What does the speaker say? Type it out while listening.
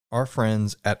Our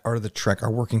friends at Art of the Trek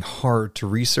are working hard to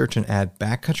research and add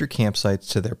backcountry campsites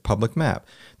to their public map.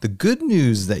 The good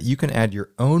news is that you can add your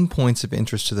own points of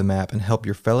interest to the map and help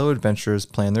your fellow adventurers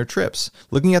plan their trips.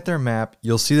 Looking at their map,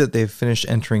 you'll see that they've finished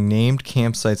entering named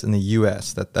campsites in the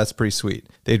U.S. That's pretty sweet.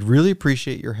 They'd really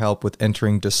appreciate your help with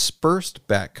entering dispersed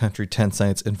backcountry tent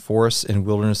sites in forests and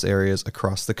wilderness areas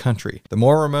across the country. The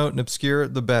more remote and obscure,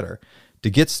 the better. To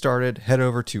get started, head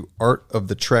over to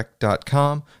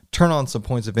artofthetrek.com, turn on some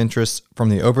points of interest from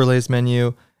the overlays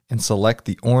menu, and select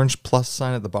the orange plus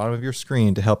sign at the bottom of your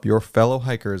screen to help your fellow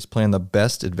hikers plan the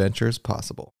best adventures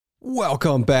possible.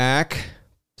 Welcome back.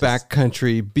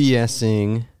 Backcountry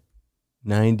BSing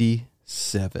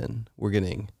 97. We're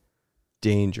getting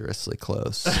dangerously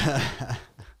close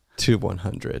to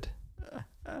 100.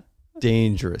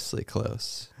 Dangerously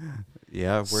close.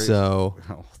 Yeah, so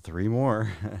 3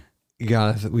 more. we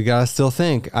gotta still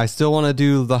think. I still want to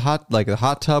do the hot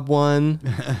tub one.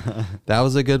 That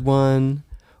was a good one.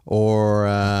 Or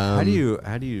how do you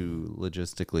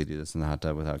logistically do this in the hot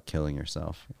tub without killing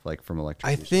yourself, like from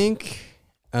electrocution?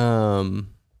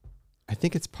 I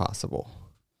think it's possible.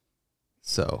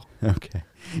 So okay,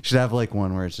 you should have like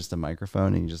one where it's just a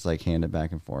microphone and you just like hand it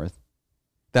back and forth.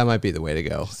 That might be the way to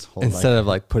go. Instead of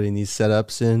like putting these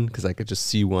setups in, because I could just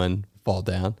see one fall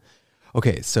down.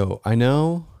 Okay, so I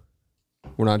know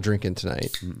we're not drinking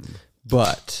tonight,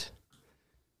 but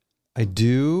I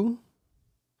do.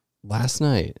 Last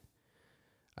night,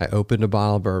 I opened a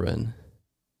bottle of bourbon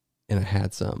and I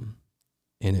had some,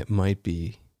 and it might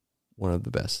be one of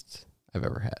the best I've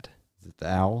ever had. Is it the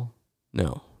owl?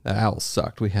 No, that owl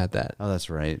sucked. We had that. Oh, that's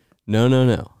right.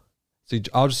 No. So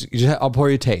I'll pour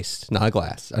you a taste, not a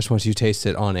glass. I just want you to taste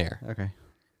it on air.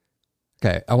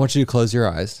 Okay. I want you to close your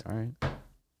eyes. All right.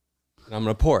 And I'm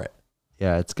going to pour it.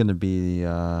 Yeah, it's going to be...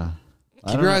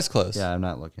 Keep your eyes closed. Yeah, I'm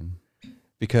not looking.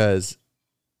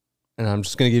 And I'm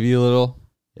just going to give you a little...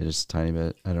 Yeah, just a tiny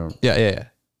bit. I don't... Yeah.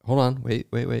 Hold on. Wait.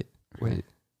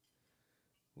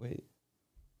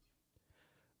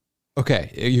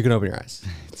 Okay, you can open your eyes.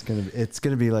 It's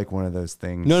gonna be like one of those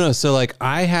things. No. So like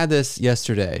I had this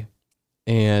yesterday,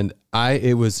 and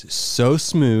it was so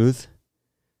smooth,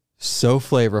 so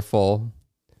flavorful.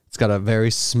 It's got a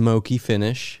very smoky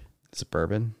finish. Is it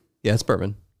bourbon? Yeah, it's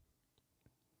bourbon.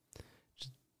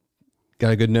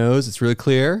 Got a good nose. It's really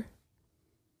clear.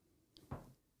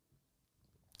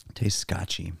 Tastes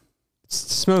scotchy. It's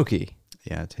smoky.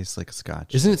 Yeah, it tastes like a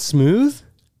scotch. Isn't it smooth?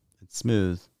 It's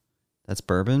smooth. That's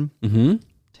bourbon? Mm-hmm.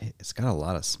 It's got a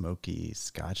lot of smoky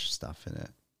scotch stuff in it.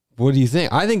 What do you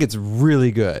think? I think it's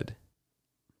really good.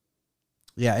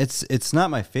 Yeah, it's not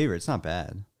my favorite. It's not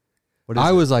bad. What is I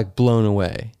it? was like blown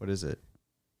away. What is it?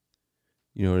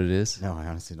 You know what it is? No, I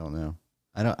honestly don't know.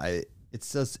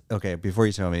 It's just okay. Before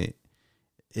you tell me,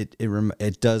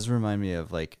 it does remind me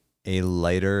of like a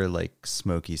lighter, like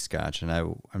smoky scotch, and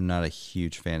I'm not a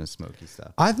huge fan of smoky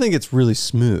stuff. I think it's really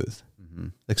smooth,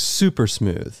 like super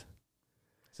smooth.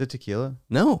 Is it tequila?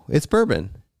 No, it's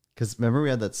bourbon. Because remember we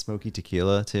had that smoky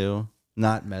tequila too,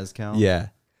 not mezcal. Yeah.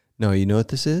 No, you know what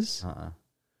this is?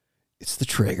 It's the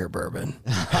Traeger bourbon.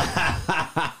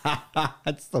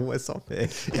 That's the Whistle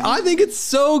Pig. I think it's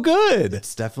so good.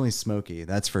 It's definitely smoky.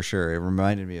 That's for sure. It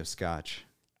reminded me of scotch.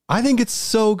 I think it's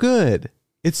so good.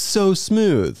 It's so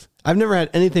smooth. I've never had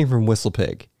anything from Whistle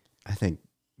Pig. I think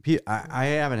I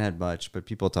haven't had much, but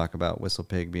people talk about Whistle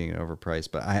Pig being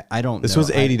overpriced. But I don't. This know.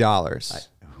 was $80.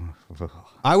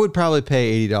 I would probably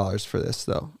pay $80 for this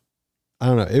though. I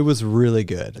don't know. It was really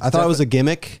good. I thought it was a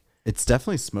gimmick. It's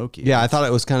definitely smoky. Yeah, I thought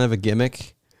it was kind of a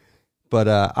gimmick, but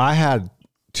I had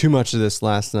too much of this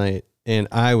last night, and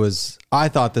I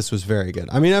thought this was very good.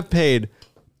 I mean, I've paid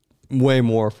way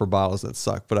more for bottles that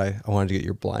suck, but I wanted to get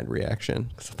your blind reaction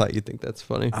because I thought you'd think that's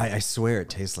funny. I swear it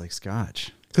tastes like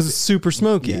scotch because it's super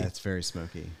smoky. Yeah, it's very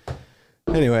smoky.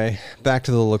 Anyway, back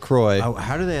to the LaCroix.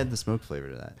 How do they add the smoke flavor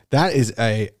to that? That is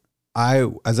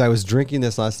as I was drinking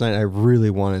this last night, I really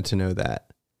wanted to know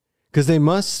that because they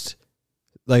must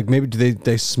maybe do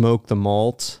they smoke the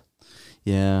malt?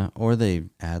 Yeah, or they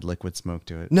add liquid smoke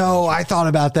to it. No, I thought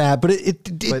about that, but it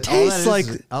tastes like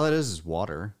all it is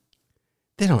water.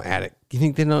 They don't add it. You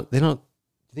think they don't? You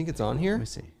think it's on here? Let me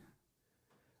see.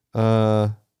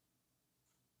 No,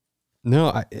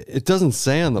 it doesn't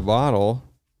say on the bottle.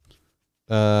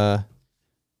 It's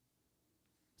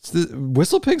the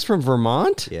Whistle Pig's from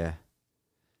Vermont? Yeah.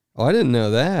 Oh, I didn't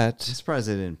know that. I'm surprised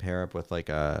they didn't pair up with like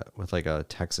a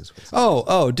Texas whiskey.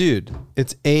 Oh, dude.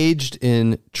 It's aged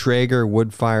in Traeger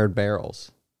wood-fired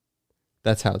barrels.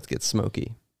 That's how it gets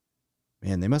smoky.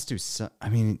 Man, they must do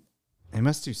they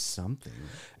must do something.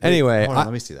 Anyway, hold on,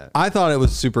 let me see that. I thought it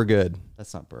was super good.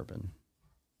 That's not bourbon.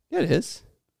 Yeah, it is.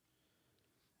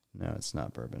 No, it's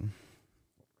not bourbon.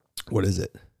 What is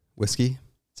it? Whiskey?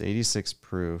 It's 86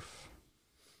 proof.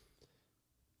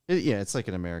 It's like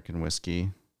an American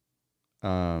whiskey.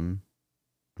 I'm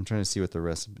trying to see what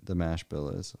the mash bill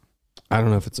is. I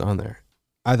don't know if it's on there.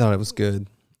 I thought it was good.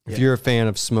 If you're a fan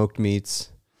of smoked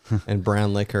meats and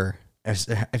brown liquor,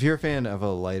 If you're a fan of a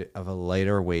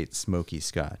lighter weight smoky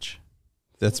scotch,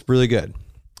 that's really good.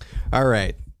 All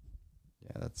right.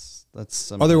 yeah, that's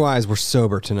some. Otherwise, we're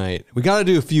sober tonight. We got to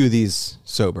do a few of these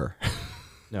sober.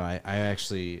 No, I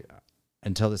actually,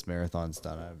 until this marathon's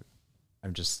done, I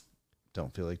just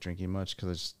don't feel like drinking much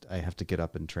because I have to get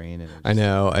up and train. And I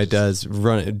know it does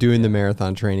doing the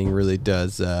marathon training really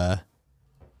does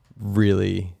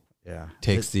really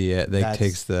takes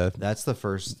that's the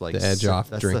first like the edge off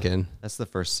drinking. That's the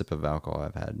first sip of alcohol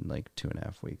I've had in like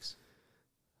 2.5 weeks.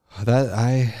 That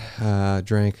I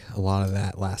drank a lot of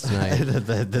that last night.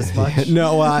 This much?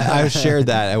 No, well, I shared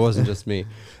that. It wasn't just me.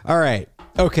 All right.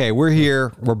 Okay, we're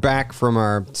here. We're back from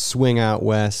our swing out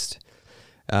west.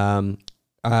 We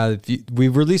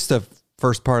released the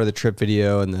first part of the trip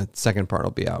video, and the second part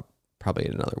will be out probably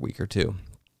in another week or two.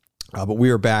 But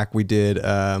we were back. We did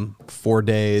 4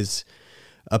 days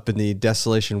up in the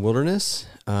Desolation Wilderness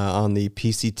on the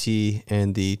PCT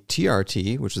and the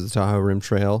TRT, which is the Tahoe Rim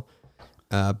Trail.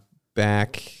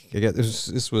 Back, I guess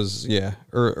this was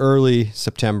early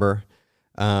September,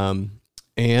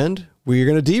 and we're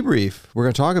gonna debrief. We're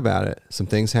gonna talk about it. Some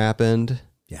things happened.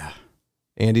 Yeah,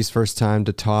 Andy's first time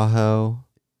to Tahoe,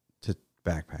 to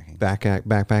backpacking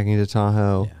to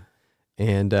Tahoe,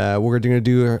 and we're going to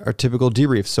do our typical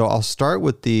debrief. So I'll start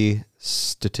with the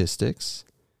statistics.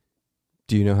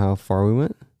 Do you know how far we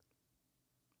went?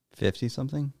 50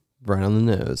 something, Right on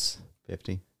the nose.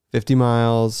 50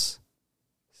 miles.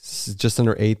 Just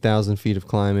under 8,000 feet of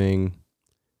climbing.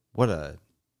 What a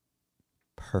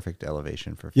perfect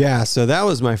elevation for. Yeah, so that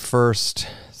was my first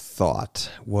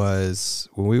thought was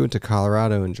when we went to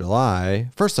Colorado in July.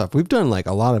 First off, we've done like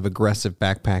a lot of aggressive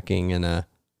backpacking in a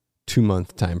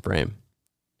 2-month time frame,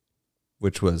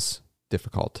 which was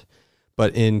difficult.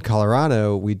 But in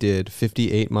Colorado, we did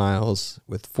 58 miles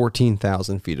with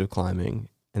 14,000 feet of climbing,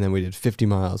 and then we did 50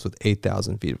 miles with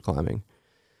 8,000 feet of climbing.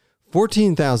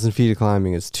 14,000 feet of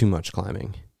climbing is too much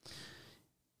climbing.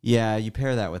 Yeah, you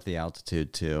pair that with the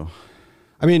altitude too.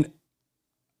 I mean,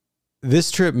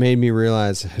 this trip made me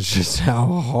realize just how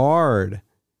hard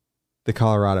the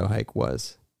Colorado hike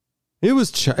was. It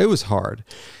was hard.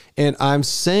 And I'm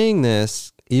saying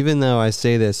this, even though I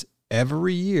say this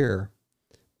every year,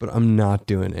 but I'm not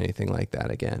doing anything like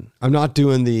that again. I'm not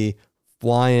doing the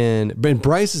fly-in.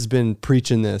 Bryce has been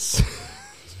preaching this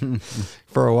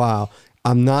for a while.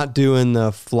 I'm not doing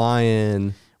the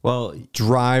fly-in. Well,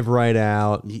 drive right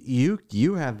out.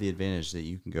 You have the advantage that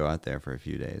you can go out there for a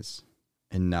few days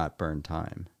and not burn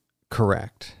time.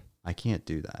 Correct. I can't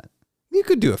do that. You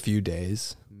could do a few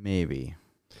days. Maybe.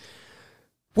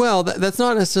 Well, that's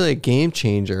not necessarily a game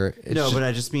changer. But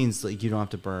it just means like you don't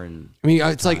have to burn. I mean,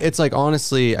 it's like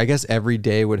honestly, I guess every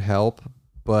day would help,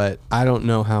 but I don't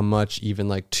know how much even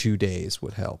like 2 days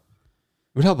would help.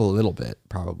 It would help a little bit,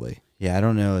 probably. Yeah, I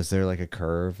don't know. Is there like a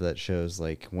curve that shows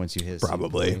like once you hit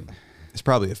probably it's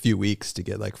probably a few weeks to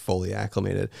get like fully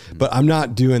acclimated, but I'm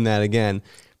not doing that again.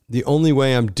 The only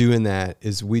way I'm doing that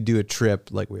is we do a trip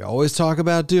like we always talk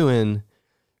about doing,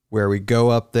 where we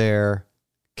go up there,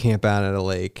 camp out at a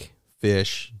lake,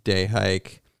 fish, day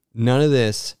hike. None of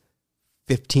this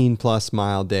 15 plus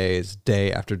mile days,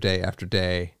 day after day after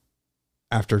day,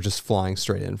 after just flying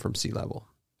straight in from sea level.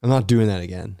 I'm not doing that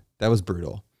again. That was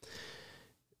brutal.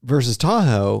 Versus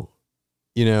Tahoe,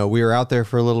 we were out there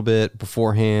for a little bit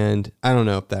beforehand. I don't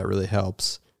know if that really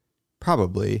helps.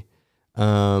 Probably.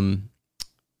 And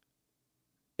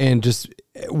just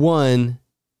we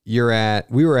were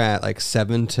at like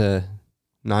 7,000 to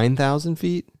 9,000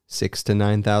 feet, 6,000 to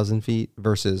 9,000 feet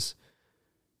versus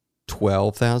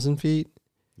 12,000 feet.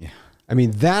 Yeah. I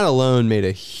mean, that alone made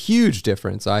a huge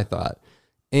difference, I thought.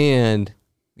 And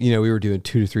we were doing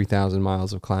 2,000 to 3,000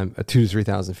 miles of 2,000 to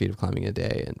 3,000 feet of climbing a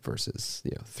day, and versus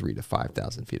 3,000 to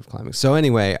 5,000 feet of climbing. So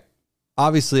anyway,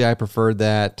 obviously I preferred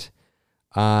that.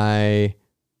 I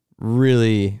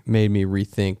really made me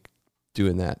rethink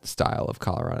doing that style of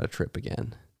Colorado trip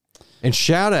again. And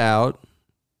shout out,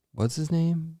 what's his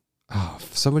name? Oh,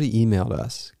 somebody emailed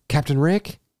us. Captain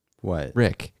Rick? What?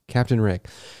 Rick. Captain Rick.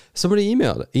 Somebody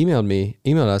emailed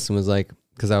us and was like,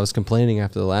 because I was complaining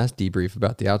after the last debrief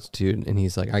about the altitude, and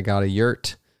he's like, I got a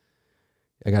yurt.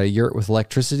 With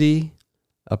electricity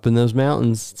up in those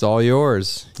mountains. It's all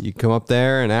yours. You come up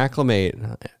there and acclimate.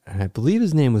 And I believe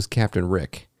his name was Captain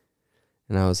Rick.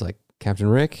 And I was like, Captain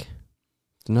Rick?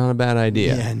 not a bad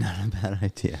idea. Yeah, not a bad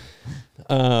idea.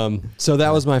 So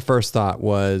that was my first thought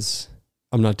was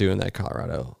I'm not doing that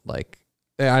Colorado. Like,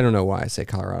 I don't know why I say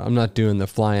Colorado. I'm not doing the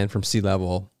fly in from sea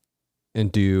level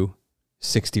and do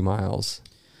 60 miles.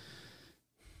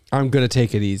 I'm going to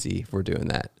take it easy if we're doing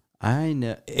that. I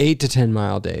know 8 to 10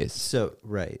 mile days. So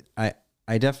right. I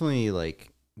definitely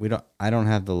like I don't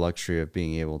have the luxury of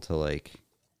being able to like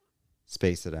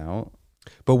space it out.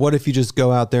 But what if you just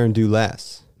go out there and do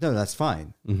less? No, that's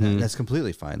fine. Mhm. That's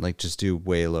completely fine. Like just do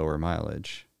way lower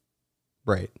mileage.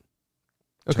 Right.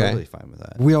 Okay. Totally fine with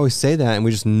that. We always say that and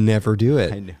we just never do I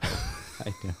it. know.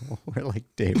 I know. We're like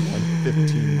day 1,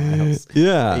 15 miles.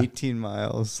 Yeah. 18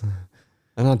 miles.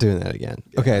 I'm not doing that again.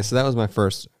 Yeah. Okay, so that was my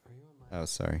first. Oh,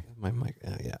 sorry. My mic.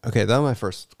 Yeah. Okay, that was my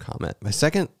first comment. My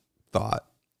second thought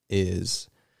is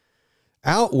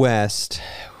out west.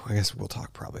 I guess we'll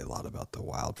talk probably a lot about the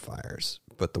wildfires,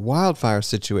 but the wildfire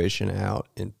situation out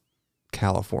in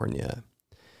California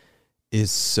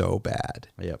is so bad.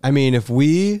 Yep. I mean,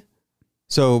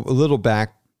 so a little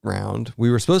background, we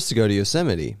were supposed to go to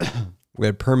Yosemite. We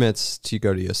had permits to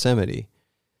go to Yosemite.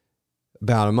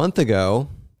 About a month ago,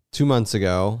 2 months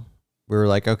ago, we were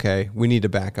like, okay, we need a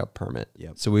backup permit.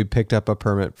 Yep. So we picked up a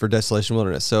permit for Desolation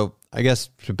Wilderness. So I guess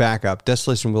to back up,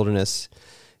 Desolation Wilderness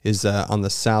is on the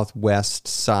southwest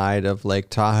side of Lake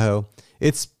Tahoe.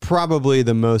 It's probably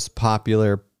the most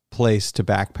popular place to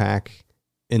backpack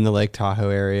in the Lake Tahoe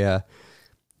area.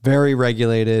 Very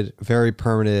regulated, very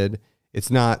permitted.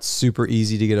 It's not super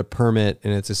easy to get a permit,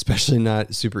 and it's especially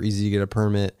not super easy to get a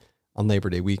permit on Labor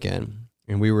Day weekend.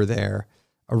 And we were there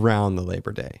around the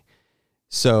Labor Day.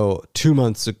 So 2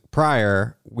 months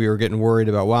prior, we were getting worried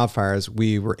about wildfires.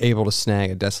 We were able to snag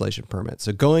a desolation permit.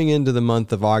 So going into the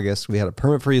month of August, we had a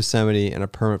permit for Yosemite and a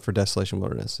permit for Desolation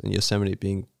Wilderness, and Yosemite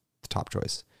being the top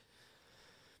choice.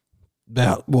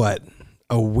 About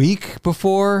a week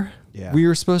before we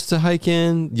were supposed to hike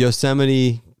in,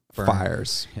 Yosemite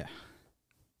fires. Yeah.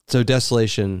 So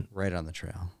Desolation, Right on the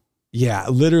trail. yeah,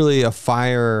 literally a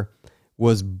fire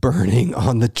was burning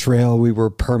on the trail we were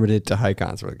permitted to hike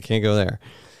on. So we can't go there.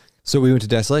 So we went to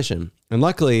Desolation. And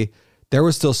luckily, there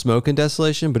was still smoke in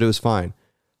Desolation, but it was fine.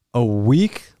 A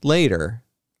week later,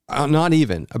 not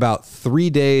even, about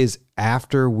 3 days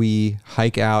after we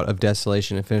hike out of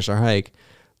Desolation and finish our hike,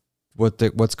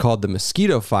 what's called the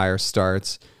mosquito fire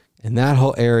starts, and that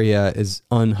whole area is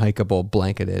unhikeable,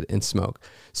 blanketed in smoke.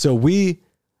 So we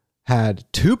had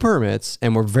 2 permits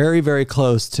and we're very, very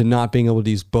close to not being able to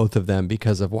use both of them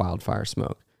because of wildfire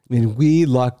smoke. I mean, we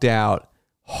lucked out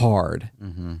hard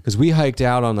because we hiked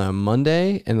out on a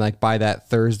Monday and like by that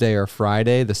Thursday or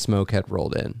Friday, the smoke had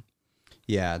rolled in.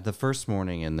 Yeah, the first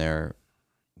morning in there,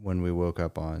 when we woke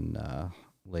up on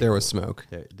Lake, There was smoke.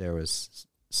 There was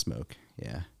smoke.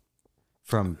 Yeah,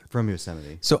 from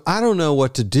Yosemite. So I don't know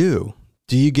what to do.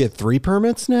 Do you get 3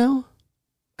 permits now?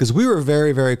 Because we were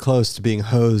very, very close to being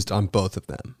hosed on both of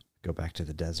them. Go back to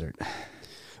the desert.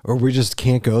 Or we just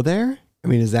can't go there? I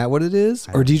mean, is that what it is?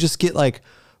 Or do you just get like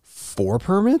 4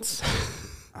 permits?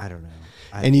 I don't know.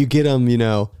 And you get them,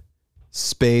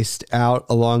 spaced out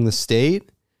along the state?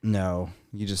 No,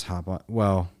 you just hop on.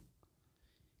 Well,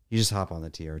 you just hop on the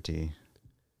TRT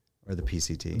or the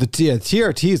PCT. The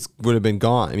TRTs would have been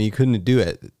gone. I mean, you couldn't do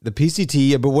it. The PCT,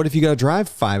 yeah, but what if you got to drive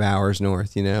 5 hours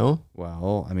north,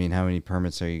 Well, I mean, how many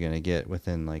permits are you going to get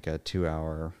within like a 2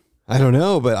 hour? I don't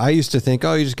know, but I used to think,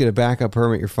 you just get a backup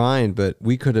permit, you're fine. But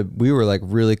we were like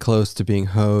really close to being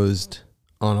hosed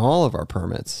on all of our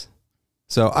permits.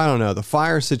 So I don't know. The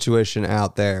fire situation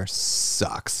out there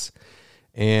sucks.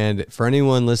 And for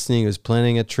anyone listening who's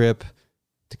planning a trip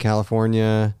to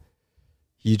California,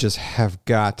 you just have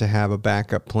got to have a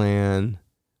backup plan,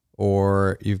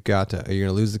 or you're going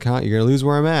to lose you're going to lose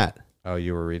where I'm at. Oh,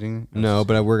 you were reading? No,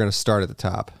 but we're going to start at the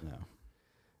top.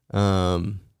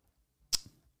 No.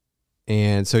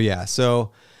 And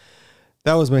so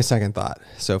that was my second thought.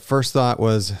 So first thought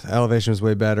was elevation was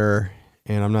way better,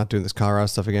 and I'm not doing this Colorado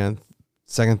stuff again.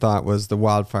 Second thought was the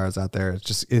wildfires out there.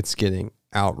 It's getting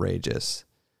outrageous.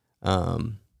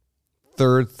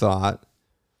 Third thought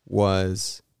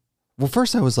was, well,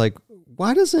 first I was like,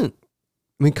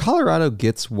 Colorado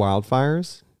gets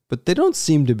wildfires, but they don't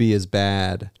seem to be as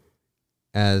bad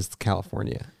as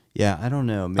California. Yeah, I don't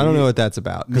know. I don't know what that's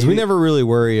about because we never really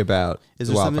worry about the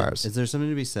wildfires. Is there something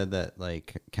to be said that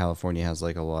like California has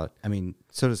like a lot? I mean,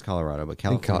 so does Colorado, but I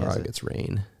think Colorado gets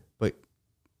rain. But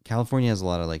California has a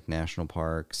lot of like national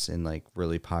parks and like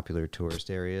really popular tourist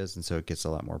areas, and so it gets a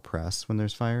lot more press when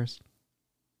there's fires.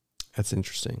 That's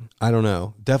interesting. I don't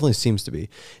know. Definitely seems to be.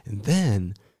 And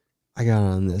then I got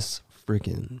on this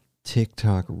freaking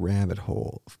TikTok rabbit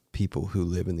hole of people who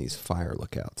live in these fire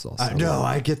lookouts all I summer. know.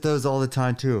 I get those all the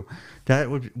time too.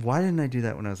 Why didn't I do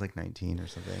that when I was like 19 or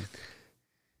something?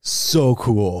 So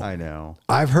cool. I know.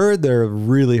 I've heard they're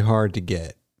really hard to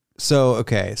get. So,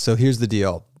 okay. So here's the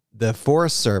deal. The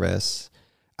Forest Service,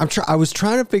 I was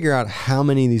trying to figure out how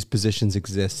many of these positions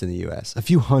exist in the U.S. A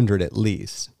few hundred at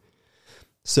least.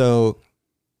 So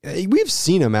we've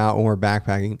seen them out when we're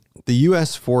backpacking. The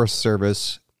U.S. Forest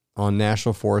Service on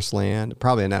national forest land,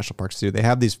 probably a national parks too, they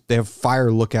have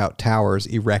fire lookout towers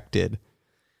erected,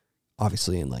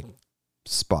 obviously in like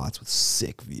spots with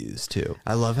sick views too.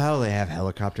 I love how they have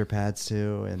helicopter pads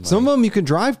too, and Some of them you can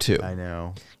drive to. I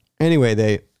know. Anyway,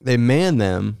 they man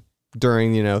them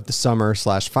during, the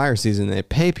summer/fire season. They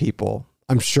pay people.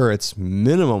 I'm sure it's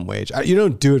minimum wage. You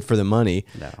don't do it for the money,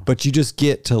 No. but you just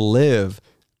get to live.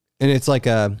 And it's like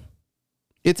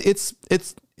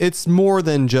it's more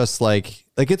than just like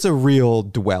it's a real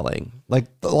dwelling. Like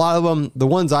a lot of them, the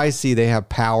ones I see, they have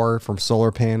power from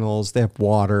solar panels. They have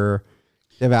water.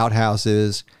 They have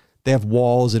outhouses. They have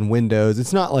walls and windows.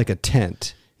 It's not like a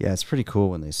tent. Yeah, it's pretty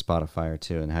cool when they spot a fire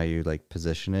too, and how you like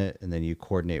position it, and then you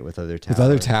coordinate with other towers. With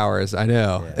other towers, I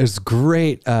know. Yeah. There's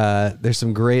great. There's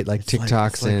some great like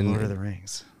TikToks it's like and Lord of the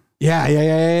Rings. yeah,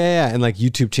 and like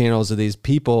YouTube channels of these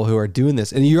people who are doing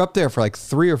this, and you're up there for like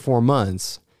 3 or 4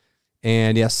 months,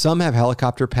 and yeah, some have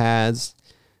helicopter pads,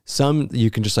 some you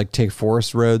can just like take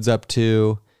forest roads up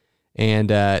to, and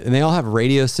they all have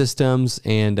radio systems,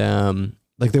 and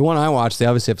like the one I watched, they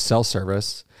obviously have cell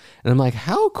service, and I'm like,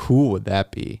 how cool would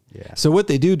that be? Yeah. So what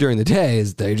they do during the day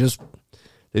is they just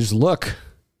look,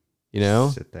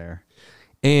 Sit there.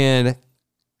 and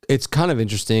it's kind of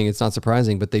interesting. It's not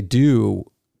surprising, but they do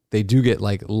get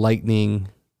like lightning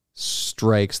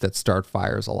strikes that start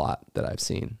fires a lot that I've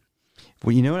seen.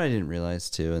 Well, you know what I didn't realize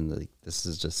too, and this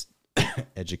is just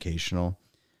educational,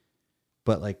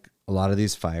 but like a lot of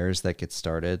these fires that get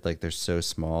started, like they're so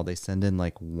small, they send in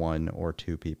like 1 or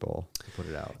 2 people to put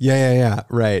it out. Yeah,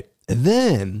 right. And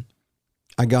then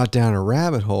I got down a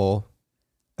rabbit hole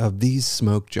of these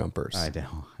smoke jumpers. I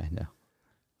know.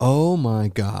 Oh my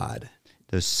God.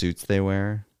 Those suits they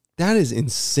wear. That is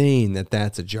insane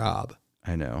that's a job.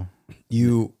 I know.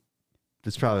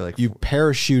 It's probably like you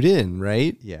parachute in,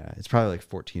 right? Yeah, it's probably like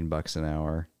 $14 an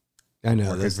hour. I know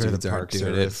Working those for the dudes are Park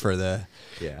doing it Service. for the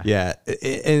Yeah.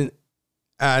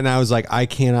 and I was like, I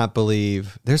cannot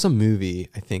believe there's a movie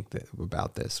I think that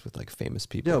about this with like famous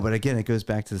people. No, but again, it goes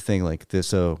back to the thing like this.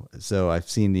 So I've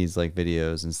seen these like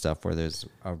videos and stuff where there's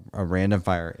a random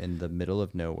fire in the middle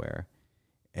of nowhere,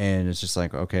 and it's just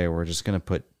like, okay, we're just gonna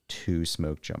put 2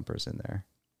 smoke jumpers in there.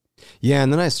 Yeah,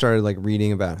 and then I started like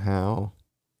reading about how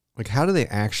do they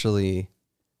actually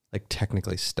like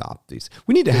technically stop these?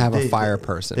 We need to have a fire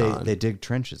person on. They dig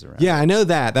trenches around. Yeah, I know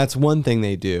that. That's one thing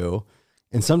they do.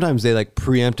 And sometimes they like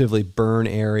preemptively burn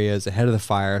areas ahead of the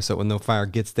fire, so when the fire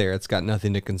gets there, it's got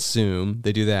nothing to consume.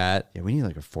 They do that. Yeah, we need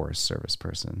like a Forest Service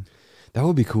person. That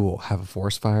would be cool. Have a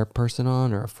forest fire person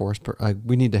on, or a forest.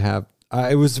 We need to have.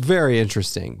 It was very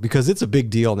interesting because it's a big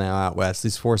deal now out west.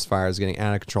 These forest fires getting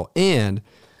out of control, and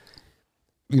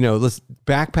let's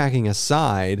backpacking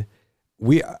aside.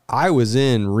 I was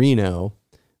in Reno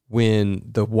when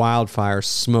the wildfire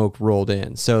smoke rolled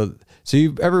in. So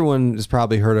everyone has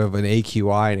probably heard of an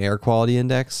AQI, an air quality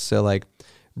index. So like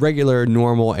regular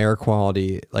normal air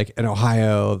quality, like in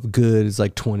Ohio, good is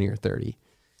like 20 or 30.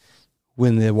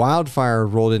 When the wildfire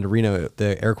rolled into Reno,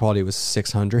 the air quality was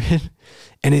 600.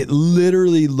 And it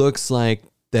literally looks like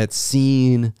that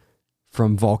scene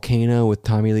from Volcano with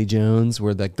Tommy Lee Jones,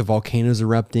 where like the volcano's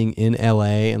erupting in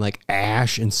LA and like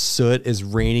ash and soot is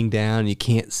raining down and you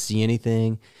can't see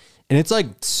anything. And it's like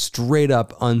straight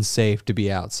up unsafe to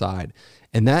be outside.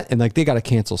 And like they got to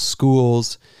cancel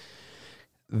schools.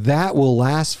 That will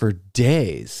last for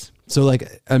days. So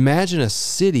like imagine a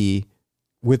city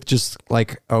with just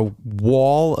like a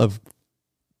wall of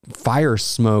fire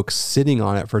smoke sitting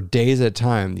on it for days at a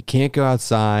time. You can't go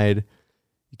outside.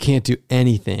 You can't do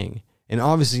anything. And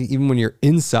obviously, even when you're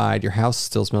inside, your house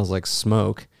still smells like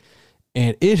smoke.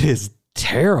 And it is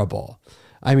terrible.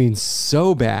 I mean,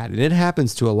 so bad. And it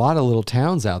happens to a lot of little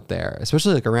towns out there,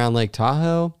 especially like around Lake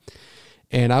Tahoe.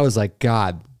 And I was like,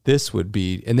 God, this would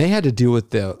be... And they had to deal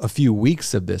with a few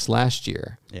weeks of this last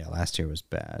year. Yeah, last year was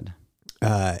bad.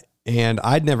 And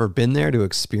I'd never been there to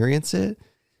experience it.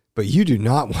 But you do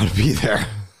not want to be there.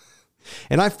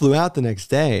 And I flew out the next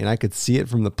day and I could see it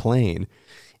from the plane.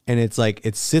 And it's like,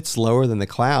 it sits lower than the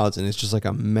clouds and it's just like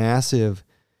a massive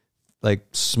like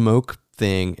smoke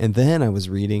thing. And then I was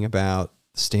reading about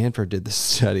Stanford did this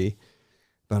study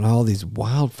But all these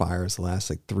wildfires the last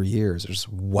like 3 years are just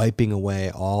wiping away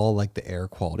all like the air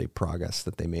quality progress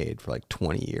that they made for like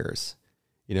 20 years.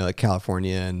 You know, like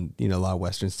California and, you know, a lot of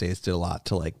Western states did a lot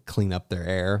to like clean up their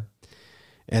air.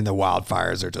 And the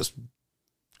wildfires are just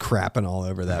crapping all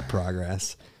over that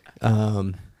progress.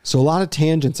 So a lot of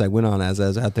tangents I went on as I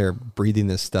was out there breathing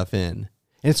this stuff in.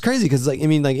 And it's crazy because, like, I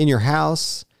mean, like in your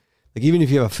house, like even if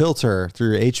you have a filter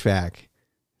through your HVAC,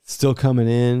 it's still coming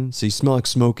in. So you smell like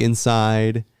smoke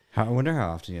inside. I wonder how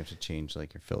often you have to change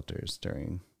like your filters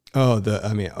during. Oh,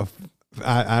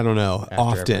 I don't know. After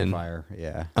Often. every fire.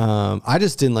 Yeah. I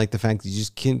just didn't like the fact that you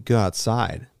just can't go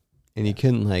outside and you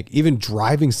couldn't like even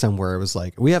driving somewhere. It was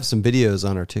like, we have some videos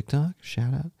on our TikTok,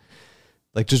 shout out,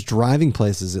 like just driving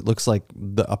places. It looks like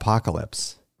the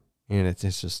apocalypse and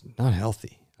it's just not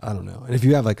healthy. I don't know. And if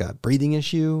you have like a breathing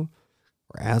issue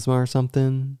or asthma or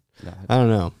something, No, I don't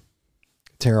know.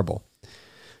 Terrible.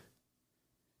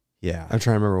 yeah. I'm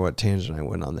trying to remember what tangent I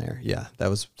went on there. Yeah, that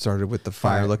was started with the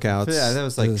fire lookouts. Yeah, that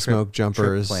was like the smoke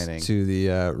jumpers planning. to the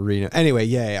arena. Anyway,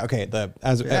 yeah. Okay.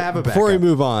 Have a Before we backup.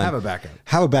 move on, Have a backup.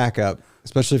 Have a backup,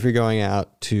 especially if you're going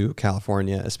out to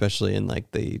California, especially in like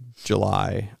the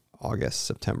July, August,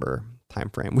 September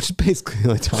timeframe, which is basically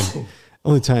the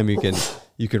only time you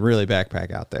can really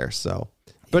backpack out there. So,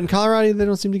 but in Colorado, they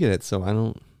don't seem to get it. So I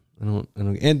don't.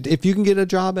 And if you can get a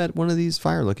job at one of these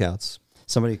fire lookouts.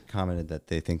 Somebody commented that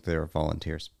they think they're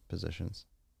volunteers positions.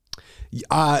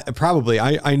 Probably.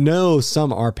 I know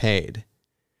some are paid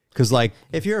because, like,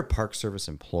 If you're a Park Service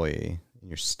employee and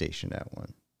you're stationed at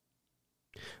one,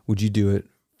 would you do it?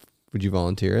 Would you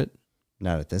volunteer it?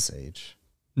 not at this age,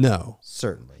 No.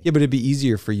 certainly. Yeah, but it'd be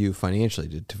easier for you financially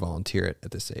to volunteer it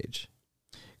at this age.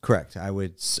 Correct. I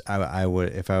would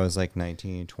if I was like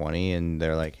 19, 20 and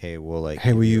they're like, hey, we'll like,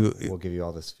 Hey, we'll give you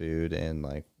all this food and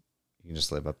like, you can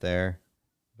just live up there.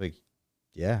 Like,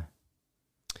 yeah,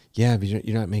 Yeah, but you're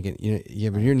not making. Yeah,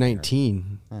 but you're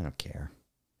 19. I don't care.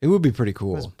 It would be pretty I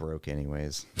was cool. broke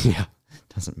anyways. Yeah,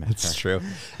 Doesn't matter. that's true.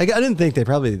 I didn't think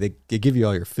they give you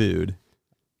all your food.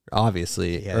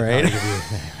 Obviously, Yeah,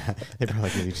 right? They probably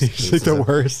give you just It's like the cases of-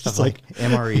 worst. of It's like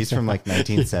MREs from like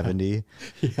 1970.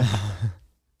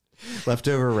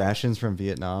 Leftover rations from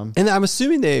Vietnam. And I'm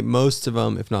assuming most of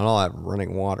them, if not all, have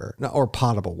running water or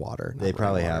potable water. They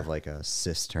probably have like a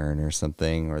cistern or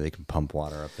something, or they can pump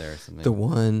water up there or something. The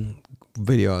one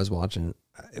video I was watching,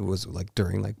 it was like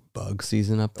during like bug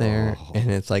season up there,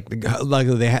 and it's like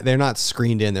they're not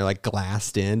screened in, they're like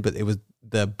glassed in, but it was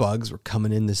the bugs were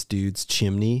coming in this dude's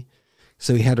chimney,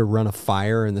 so he had to run a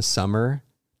fire in the summer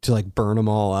to like burn them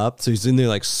all up. So he's in there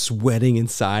like sweating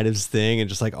inside his thing and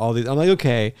just like all these. I'm like,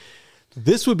 okay,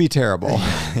 this would be terrible.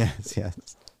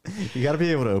 yes. You got to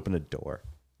be able to open a door.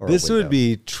 Or This a would window.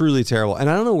 be truly terrible. And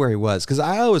I don't know where he was because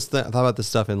I always thought about this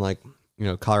stuff in like, you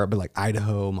know, Colorado, but like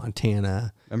Idaho,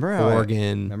 Montana, Remember how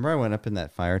Oregon. remember I went up in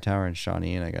that fire tower in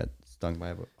Shawnee and I got stung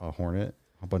by a hornet,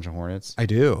 a bunch of hornets. I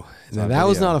do. Now, on that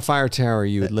was video. not a fire tower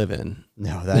you would live in.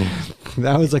 No, that.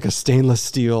 That was like a stainless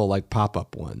steel like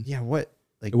pop-up one. Yeah, what?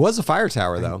 Like It was a fire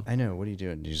tower though. I know. What are you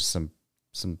doing? You just some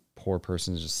poor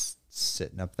person just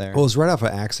sitting up there. Well, it was right off of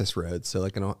access road. So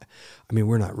like, I mean,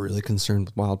 we're not really concerned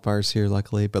with wildfires here,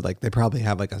 luckily, but like they probably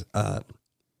have like a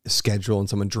schedule and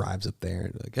someone drives up there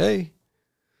and like, hey,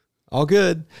 all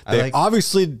good. They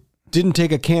obviously didn't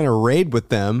take a can of Raid with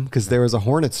them because there was a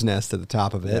hornet's nest at the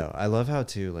top of it. No, I love how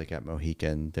too, like at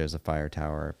Mohican, there's a fire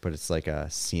tower, but it's like a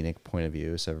scenic point of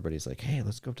view. So everybody's like, hey,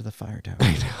 let's go up to the fire tower.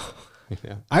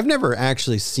 Yeah. I've never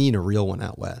actually seen a real one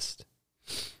out west,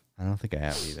 I don't think I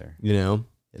have either. you know?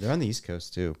 Yeah, they're on the East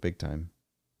Coast too, big time.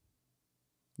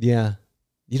 Yeah.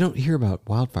 You don't hear about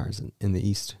wildfires in the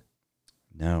East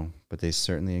No, but they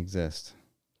certainly exist.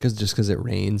 because it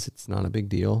rains, it's not a big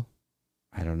deal.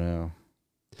 I don't know.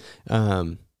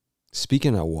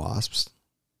 Speaking of wasps,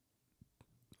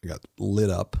 I got lit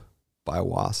up by a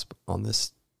wasp on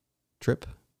this trip,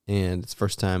 and it's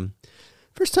first time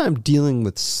dealing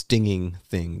with stinging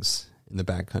things in the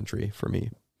backcountry for me.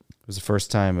 It was the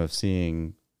first time of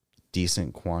seeing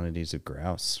decent quantities of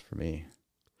grouse for me.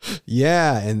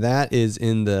 Yeah, and that is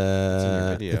in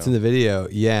the It's in your video. video.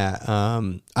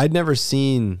 Yeah. I'd never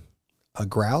seen a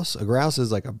grouse. A grouse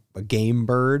is like a game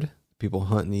bird people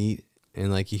hunt and eat,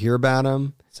 and like you hear about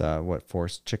them. It's what,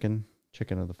 forest chicken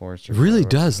of the forest. It really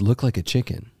does look like a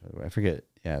chicken. I forget.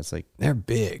 Yeah, it's like They're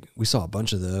big. We saw a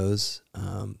bunch of those.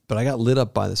 But I got lit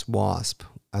up by this wasp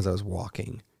as I was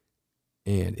walking,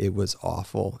 and it was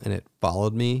awful. And it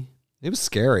followed me. It was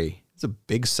scary. It's a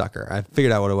big sucker. I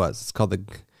figured out what it was. It's called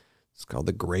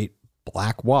the great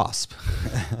black wasp.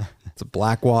 It's a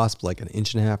black wasp, like 1.5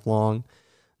 inches long.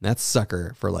 And that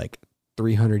sucker for like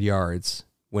 300 yards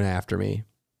went after me.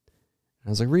 And I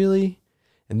was like, really?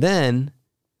 And then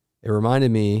it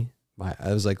reminded me,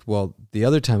 I was like, well, the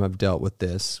other time I've dealt with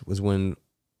this was when,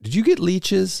 did you get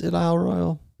leeches at Isle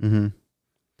Royal? Mm-hmm.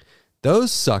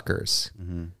 Those suckers.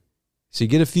 Mm-hmm. So you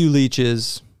get a few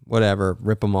leeches, whatever,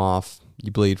 rip them off.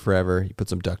 You bleed forever. You put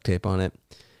some duct tape on it.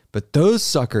 But those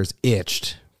suckers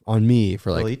itched on me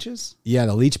for like, leeches? yeah,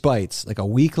 the leech bites. Like a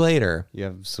week later. You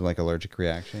have some like allergic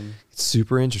reaction? It's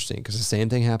super interesting because the same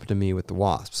thing happened to me with the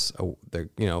wasps.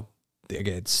 They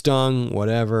get stung,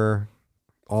 whatever,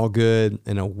 all good.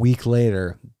 And a week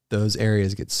later, those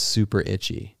areas get super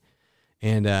itchy.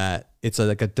 And it's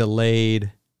like a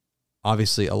delayed,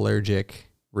 obviously allergic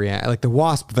react. Like the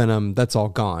wasp venom, that's all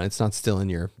gone. It's not still in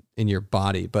your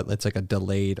body, but it's like a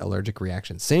delayed allergic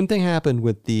reaction. Same thing happened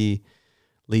with the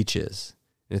leeches.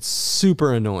 And it's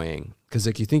super annoying because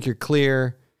like you think you're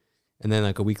clear, and then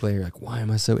like a week later, you're like, why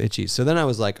am I so itchy? So then I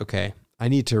was like, okay, I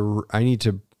need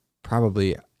to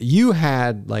probably. You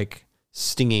had like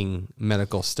stinging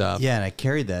medical stuff, Yeah, and I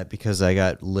carried that because I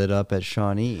got lit up at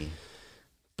Shawnee,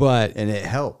 but and it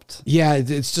helped. yeah,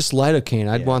 it's just lidocaine.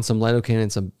 I'd Yeah. want some lidocaine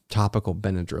and some topical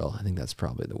Benadryl. I think that's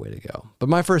probably the way to go. But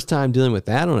my first time dealing with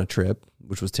that on a trip,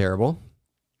 which was terrible.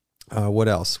 What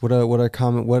else? What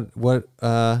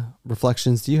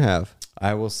reflections do you have?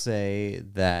 I will say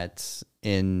that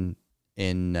in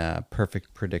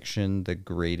Perfect Prediction, the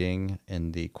grading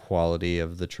and the quality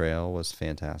of the trail was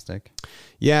fantastic.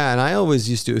 Yeah, and I always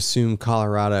used to assume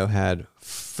Colorado had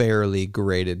fairly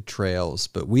graded trails,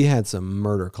 but we had some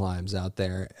murder climbs out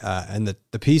there. And the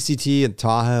PCT and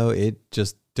Tahoe, it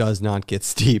just does not get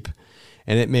steep,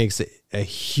 and it makes a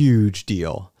huge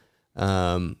deal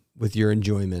with your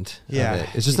enjoyment of it.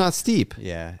 It's just not steep.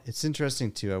 Yeah, it's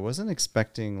interesting too. I wasn't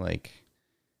expecting the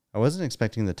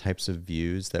types of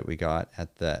views that we got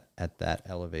at that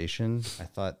elevation. I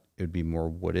thought it would be more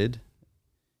wooded.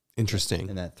 Interesting.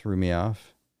 And that threw me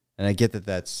off. And I get that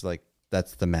that's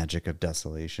the magic of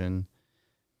desolation.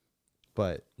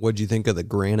 But What'd you think of the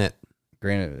granite?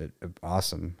 granted,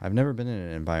 awesome. I've never been in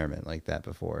an environment like that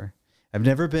before. I've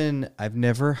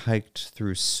never hiked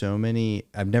through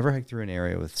an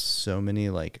area with so many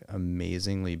like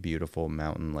amazingly beautiful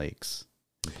mountain lakes.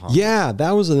 and ponds. Yeah,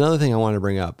 that was another thing I wanted to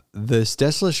bring up. This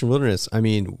Desolation Wilderness, I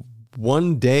mean,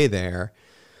 one day there,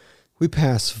 we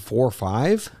passed 4 or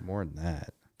 5. More than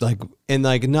that. And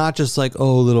not just like,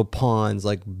 oh, little ponds,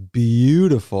 like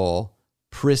beautiful,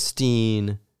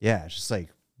 pristine, Yeah, it's just like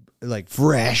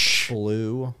fresh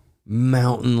blue.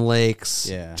 mountain lakes.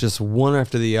 Yeah. Just one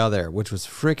after the other, which was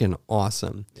freaking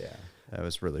awesome. Yeah, that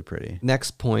was really pretty.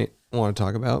 Next point I want to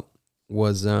talk about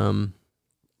was the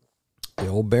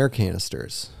old bear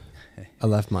canisters. I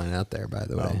left mine out there, by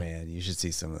the way. Oh man, you should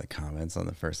see some of the comments on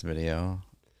the first video.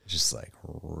 Just like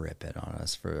ripping on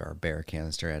us for our bear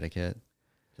canister etiquette.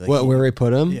 Like, Where we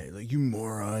put them? Yeah, like, you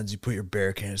morons, you put your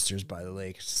bear canisters by the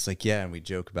lake. It's just like, yeah, and we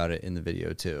joke about it in the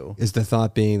video too. Is the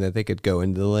thought being that they could go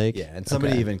into the lake? Yeah, and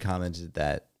somebody Okay. even commented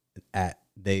that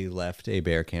they left a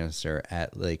bear canister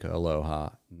at Lake Aloha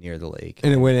near the lake,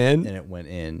 And it went in? and it went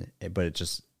in, but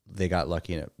they got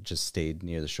lucky and it just stayed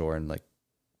near the shore, and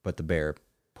but the bear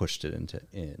pushed it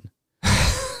in.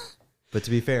 But to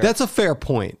be fair, That's a fair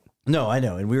point. no, I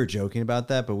know, and we were joking about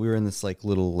that, but we were in this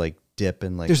little dip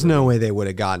and There's no way they would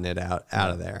have gotten it out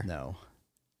of there. No.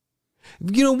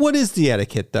 You know, what is the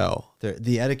etiquette, though?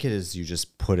 The etiquette is you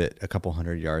just put it a couple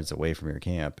 100 yards away from your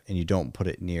camp, and you don't put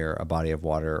it near a body of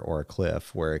water or a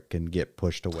cliff where it can get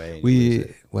pushed away. And you lose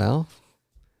it. Well,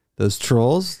 those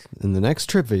trolls in the next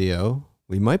trip video,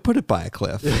 we might put it by a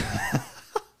cliff.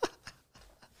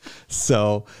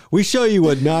 So we show you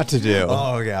what not to do.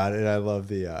 Oh god, and I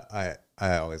love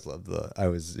I always love I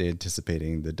was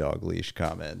anticipating the dog leash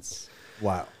comments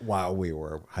while we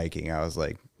were hiking. I was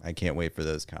like, I can't wait for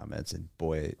those comments, and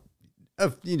boy,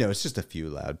 it's just a few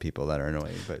loud people that are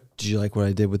annoying, but Did you like what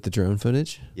I did with the drone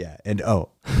footage? yeah. And hold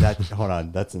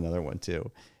on, that's another one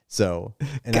too. So,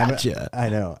 and Gotcha. I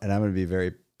know, and I'm going to be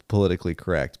very politically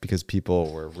correct because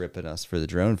people were ripping us for the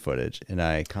drone footage, and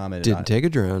I commented Didn't take a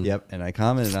drone. Yep, and I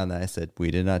commented on that. I said we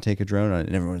did not take a drone on it,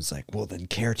 and everyone's like, "Well, then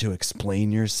care to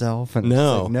explain yourself?" And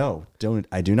No. it's like, no, don't.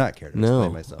 I do not care to No,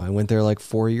 explain myself. I went there like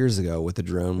 4 years ago with the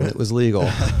drone when it was legal,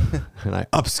 and I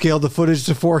upscaled the footage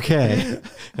to 4K,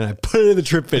 and I put it in the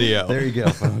trip video. There you go,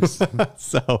 folks.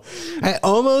 So I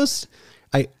almost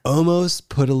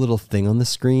put a little thing on the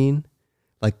screen,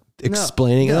 like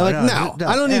explaining. no, and I'm like, no,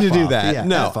 I don't need F to do off. that. Yeah,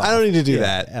 No, F off. I don't need to do Yeah,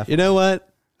 that. F You know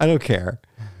what? I don't care.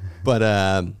 But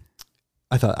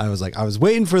I thought I was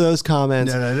waiting for those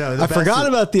comments. No. The I best forgot is-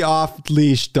 about the off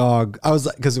leash dog. I was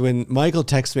like, because when Michael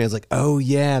texted me, I was like, oh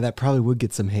yeah, that probably would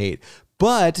get some hate.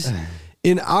 But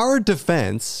in our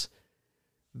defense,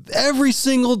 Every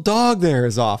single dog there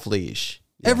is off leash.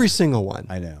 Every single one.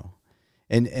 I know.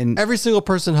 And Every single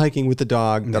person hiking with the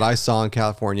dog that I saw in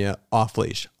California off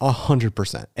leash,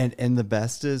 100%. and the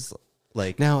best is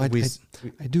like Now, I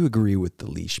do agree with the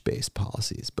leash-based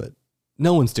policies, but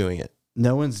no one's doing it.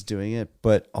 no one's doing it,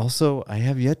 but also I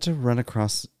have yet to run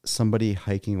across somebody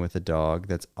hiking with a dog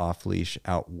that's off leash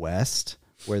out west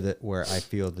where I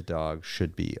feel the dog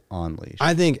should be on leash.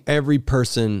 I think every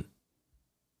person,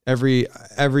 I think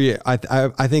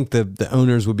the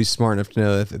owners would be smart enough to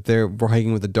know that if they were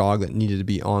hiking with a dog that needed to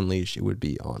be on leash, it would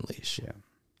be on leash. Yeah.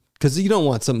 Because you don't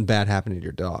want something bad happening to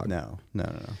your dog. No.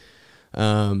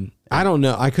 I don't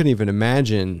know. I couldn't even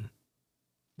imagine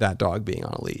that dog being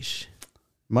on a leash.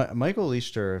 Michael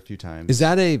leashed her a few times. Is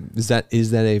that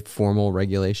a formal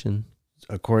regulation?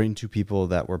 According to people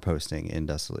that were posting in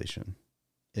Desolation.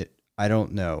 I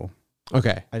don't know.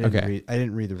 Okay. I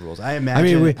didn't read the rules. I I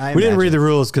imagine. mean, we didn't read the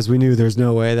rules because we knew there's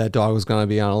no way that dog was going to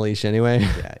be on a leash anyway.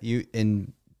 Yeah,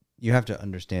 you have to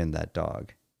understand that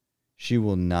dog. She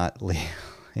will not leave.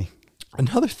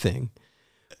 Another thing,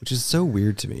 which is so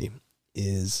weird to me,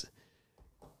 is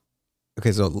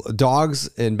okay. So dogs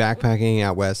and backpacking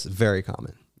out west is very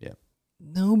common. Yeah.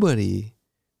 Nobody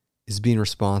is being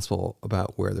responsible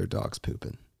about where their dog's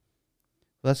pooping.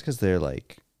 Well, that's because they're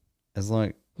like, as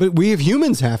long. But we as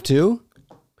humans have to.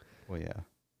 Well, yeah.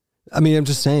 I mean, I'm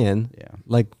just saying. Yeah.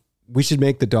 Like, we should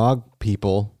make the dog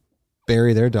people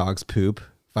bury their dog's poop.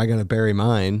 If I gotta bury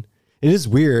mine, it is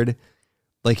weird.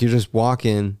 Like, you're just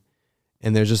walking,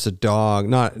 and there's just a dog.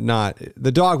 Not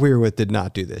the dog we were with did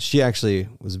not do this. She actually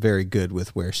was very good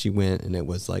with where she went, and it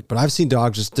was like. But I've seen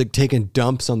dogs just like, taking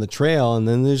dumps on the trail, and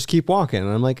then they just keep walking. And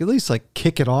I'm like, at least like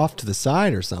kick it off to the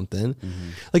side or something. Mm-hmm.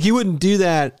 Like, you wouldn't do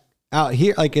that out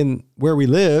here, like in where we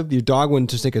live. Your dog wouldn't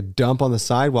just take a dump on the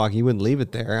sidewalk. You wouldn't leave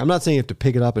it there. I'm not saying you have to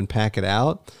pick it up and pack it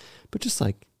out, but just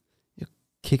like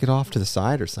kick it off to the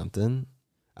side or something.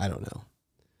 I don't know.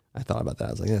 I thought about that.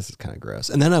 I was like, this is kind of gross.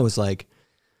 And then I was like,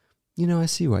 I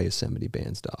see why Yosemite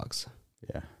bans dogs.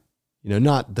 Yeah.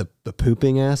 Not the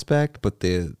pooping aspect, but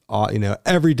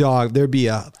every dog, there'd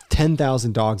be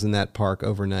 10,000 dogs in that park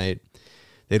overnight.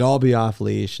 They'd all be off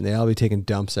leash and they'd all be taking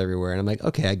dumps everywhere. And I'm like,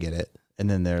 okay, I get it. And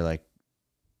then they're like,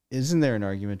 isn't there an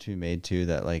argument to be made too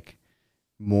that like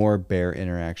more bear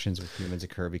interactions with humans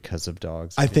occur because of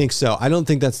dogs? I think so. I don't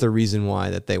think that's the reason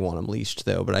why that they want them leashed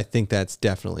though, but I think that's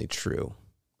definitely true.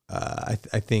 I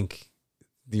think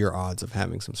your odds of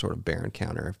having some sort of bear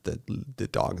encounter if the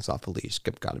dog is off a leash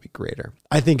have got to be greater.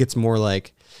 I think it's more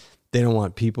like they don't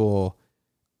want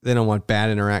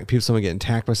bad someone getting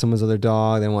attacked by someone's other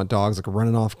dog. They don't want dogs like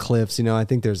running off cliffs. I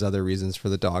think there's other reasons for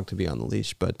the dog to be on the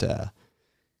leash, but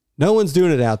no one's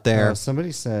doing it out there.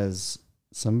 Santiago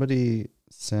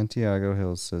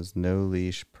Hills says no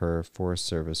leash per Forest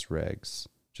Service regs.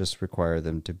 Just require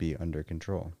them to be under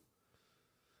control.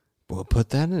 Well, put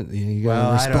that in. You got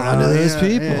to respond to those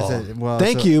people.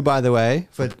 Thank you, by the way,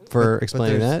 for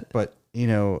explaining that. But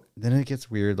then it gets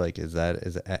weird. Like, is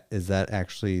that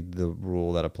actually the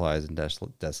rule that applies in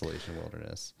Desolation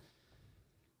Wilderness?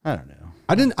 I don't know.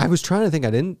 I was trying to think. I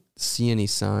didn't see any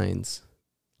signs.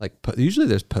 Like, usually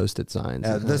there's posted signs.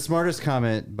 The smartest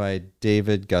comment by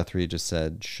David Guthrie just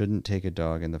said, "Shouldn't take a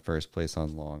dog in the first place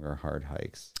on long or hard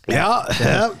hikes." Yeah.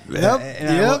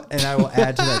 And I will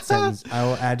add to that sentence.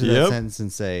 That sentence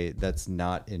and say that's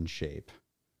not in shape.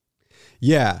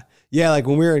 Yeah. Yeah. Like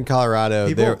when we were in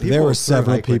Colorado, there were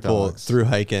several people through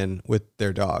hiking with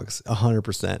their dogs,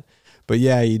 100%. But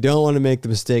yeah, you don't want to make the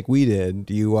mistake we did.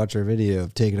 Do you watch our video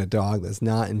of taking a dog that's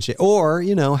not in shape, or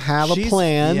have a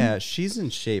plan? Yeah, she's in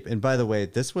shape. And by the way,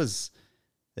 this was,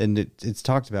 and it's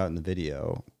talked about in the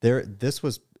video.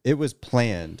 It was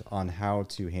planned on how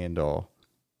to handle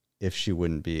if she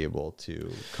wouldn't be able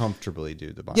to comfortably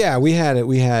do the bike. Yeah, we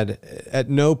had at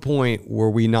no point were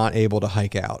we not able to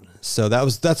hike out. So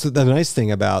that's the nice thing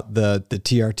about the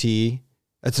TRT.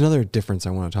 That's another difference I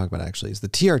want to talk about actually is the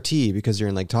TRT, because you're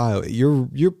in Lake Tahoe,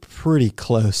 you're pretty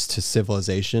close to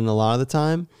civilization a lot of the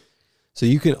time. So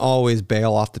you can always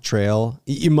bail off the trail.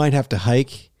 You might have to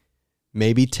hike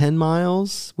maybe 10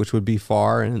 miles, which would be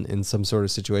far in some sort of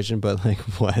situation, but like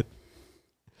what?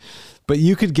 But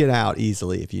you could get out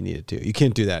easily if you needed to. You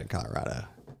can't do that in Colorado.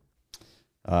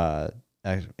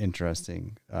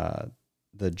 Interesting.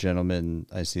 The gentleman,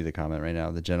 I see the comment right now,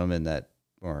 the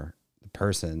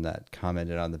person that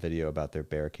commented on the video about their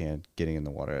bear can getting in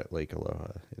the water at Lake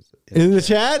Aloha is in the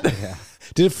chat. Yeah.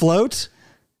 Did it float?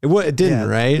 It didn't,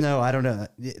 right? No, I don't know.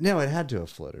 No, it had to have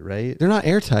floated, right? They're not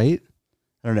airtight.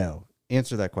 I don't know.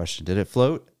 Answer that question. Did it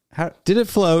float? How did it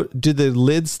float? Did the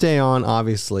lid stay on?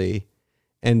 Obviously,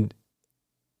 and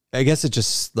I guess it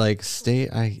just like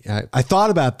I thought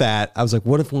about that. I was like,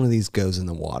 what if one of these goes in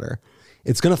the water?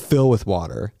 It's going to fill with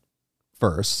water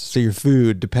first. So your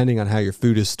food, depending on how your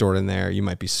food is stored in there, you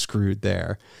might be screwed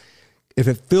there. If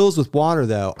it fills with water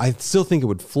though, I still think it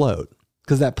would float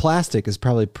because that plastic is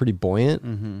probably pretty buoyant.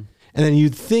 And then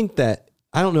you'd think that,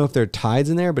 I don't know if there are tides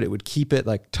in there, but it would keep it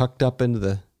like tucked up into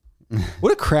the,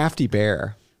 what a crafty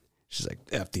bear. She's like,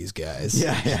 F these guys.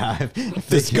 Yeah.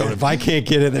 If I can't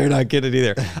get it, they're not getting it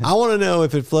either. I want to know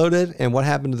if it floated and what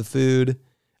happened to the food.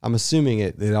 I'm assuming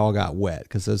it all got wet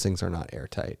because those things are not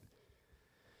airtight.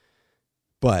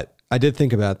 But I did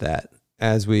think about that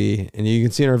and you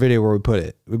can see in our video where we put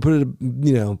it. We put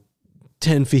it,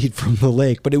 10 feet from the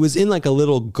lake, but it was in like a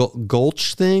little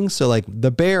gulch thing. So like the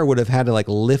bear would have had to like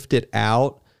lift it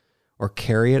out or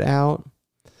carry it out.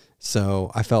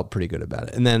 So I felt pretty good about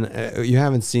it. And then you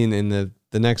haven't seen in the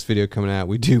next video coming out,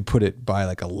 we do put it by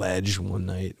like a ledge one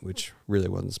night, which really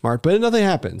wasn't smart, but nothing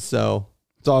happened. So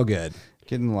it's all good.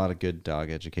 Getting a lot of good dog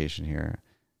education here.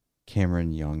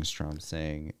 Cameron Youngstrom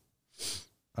saying,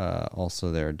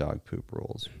 also there are dog poop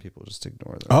rules. People just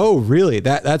ignore them. Oh, really?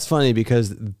 That's funny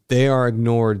because they are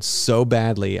ignored so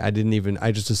badly. I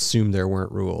just assumed there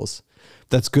weren't rules.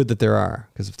 That's good that there are,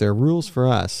 because if there are rules for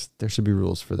us, there should be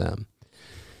rules for them.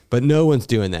 But no one's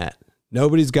doing that.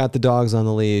 Nobody's got the dogs on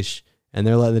the leash, and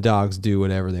they're letting the dogs do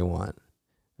whatever they want.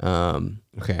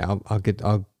 Okay,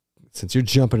 I'll since you're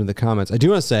jumping into the comments, I do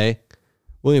want to say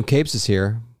William Capes is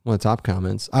here, one of the top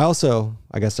comments.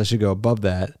 I guess I should go above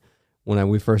that. When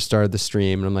we first started the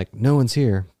stream, and I'm like, no one's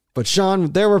here. But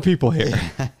Sean, there were people here.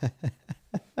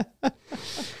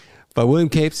 But William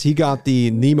Capes, he got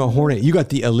the Nemo Hornet. You got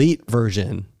the elite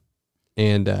version.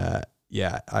 And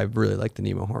I really like the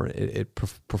Nemo Hornet. It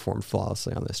performed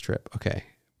flawlessly on this trip. Okay,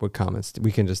 what comments?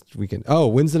 We can. Oh,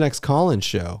 when's the next call-in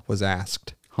show? Was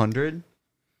asked. 100?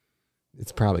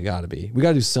 It's probably got to be. We got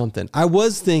to do something. I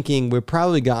was thinking we've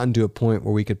probably gotten to a point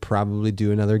where we could probably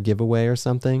do another giveaway or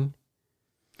something.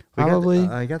 Probably.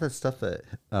 I got that stuff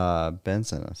that Ben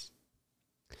sent us.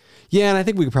 Yeah, and I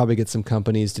think we could probably get some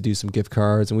companies to do some gift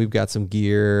cards, and we've got some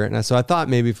gear. And so I thought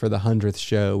maybe for the 100th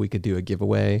show we could do a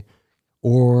giveaway,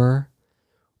 or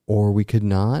we could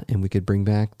not, and we could bring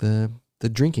back the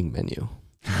drinking menu.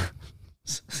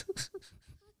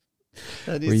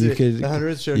 Where you could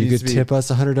tip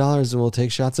us $100 and we'll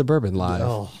take shots of bourbon live.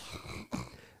 Oh.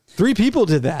 3 people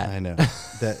did that. I know.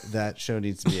 that show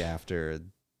needs to be after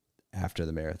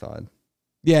the marathon.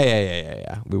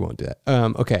 Yeah. We won't do that.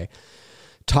 Okay.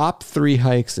 Top 3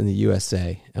 hikes in the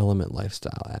USA, Element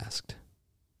Lifestyle asked.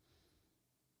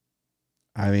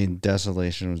 I mean,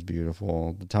 Desolation was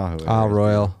beautiful. The Tahoe. Isle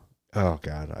Royal. Oh,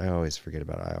 God. I always forget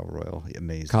about Isle Royal.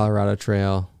 Amazing. Colorado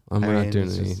Trail. We're not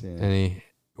doing any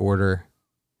order.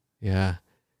 Yeah.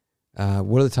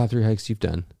 What are the top 3 hikes you've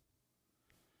done?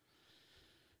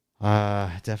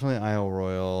 Definitely Isle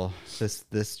Royal.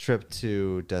 This trip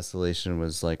to Desolation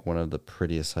was like one of the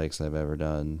prettiest hikes I've ever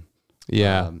done.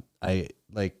 Yeah.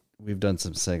 We've done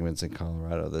some segments in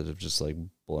Colorado that have just like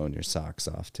blown your socks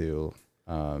off too.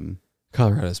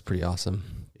 Colorado's pretty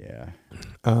awesome. Yeah.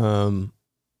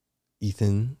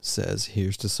 Ethan says,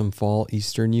 here's to some fall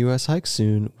Eastern U.S. hikes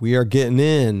soon. We are getting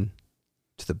in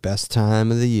to the best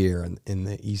time of the year in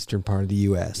the eastern part of the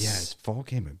U.S. Yeah, fall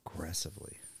came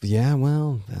aggressively. Yeah,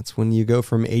 well, that's when you go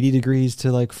from 80 degrees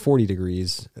to like 40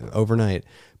 degrees overnight.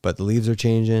 But the leaves are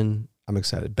changing. I'm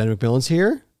excited. Ben McMillan's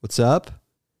here. What's up?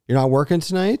 You're not working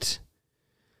tonight?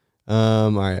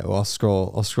 All right, well, I'll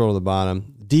scroll to the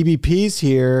bottom. DBP's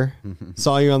here.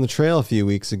 Saw you on the trail a few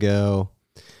weeks ago.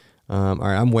 All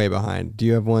right, I'm way behind. Do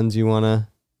you have ones you want to?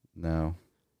 No.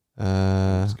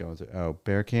 Just going through. Oh,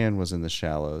 Bear Can was in the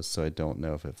shallows, so I don't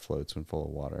know if it floats when full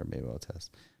of water. Maybe I'll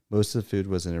test. Most of the food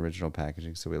was in original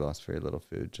packaging, so we lost very little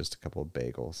food. Just a couple of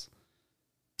bagels.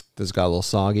 Those got a little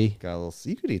soggy.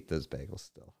 You could eat those bagels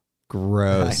still.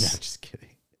 Gross. I know, just kidding.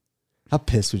 How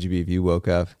pissed would you be if you woke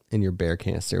up and your bear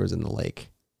canister was in the lake?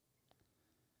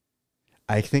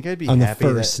 I think I'd be on happy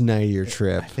the first night of your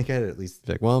trip. I think I'd at least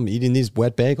be like, well, I'm eating these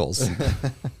wet bagels.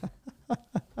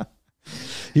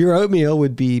 Your oatmeal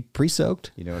would be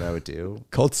pre-soaked. You know what I would do?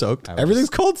 Cold soaked. Everything's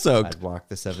cold soaked. I'd walk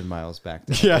the 7 miles back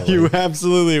down. Yeah, you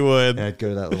absolutely would. And I'd go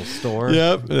to that little store.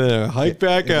 Yep. Hike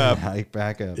back up. Hike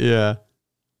back up. Yeah.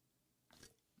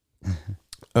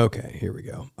 Okay, here we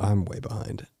go. I'm way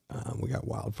behind. We got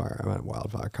wildfire. I'm at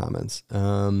wildfire comments.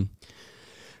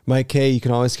 Mike K, you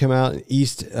can always come out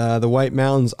east, the White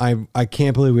Mountains. I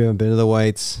can't believe we haven't been to the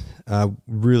Whites.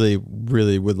 Really,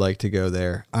 really would like to go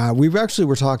there.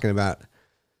 We're talking about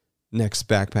next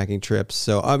backpacking trips.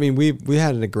 So I mean, we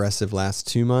had an aggressive last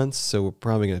 2 months, so we're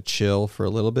probably gonna chill for a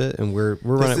little bit. And we're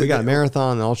running. We got a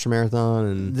marathon, an ultra marathon,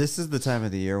 and This is the time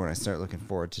of the year when I start looking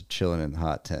forward to chilling in the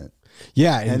hot tent.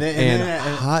 yeah, and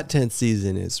then- hot tent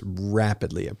season is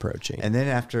rapidly approaching. And then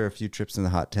after a few trips in the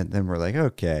hot tent, then we're like,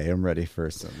 okay, I'm ready for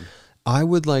some. I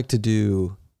would like to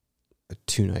do a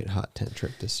 2-night hot tent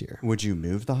trip this year. Would you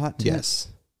move the hot tent? Yes.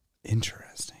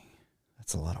 Interesting.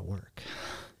 That's a lot of work.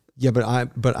 Yeah,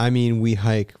 but I mean, we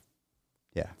hike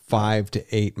Yeah. 5 to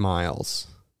 8 miles.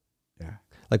 Yeah.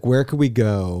 Like, where could we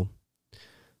go?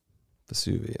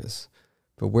 Vesuvius.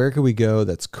 But where could we go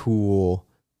that's cool,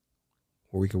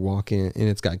 where we could walk in and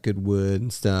it's got good wood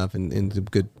and stuff and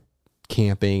good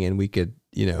camping, and we could,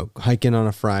 hike in on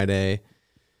a Friday.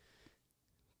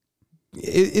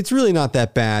 It's really not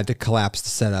that bad to collapse the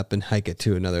setup and hike it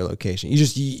to another location.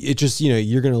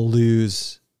 You're going to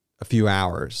lose a few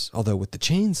hours. Although with the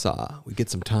chainsaw, we get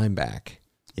some time back.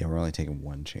 Yeah, we're only taking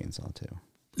one chainsaw too.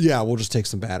 Yeah, we'll just take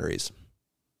some batteries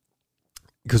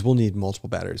because we'll need multiple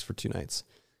batteries for 2 nights.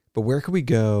 But where could we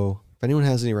go? If anyone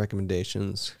has any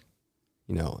recommendations,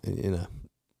 in a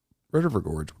Red River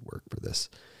Gorge would work for this,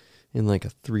 in like a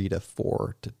 3 to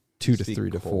 4 to 2 to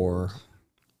 3 to 4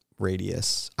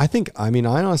 radius. I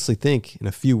honestly think in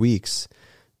a few weeks,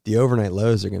 the overnight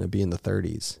lows are going to be in the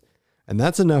 30s. And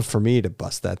that's enough for me to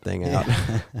bust that thing out.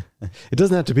 Yeah. It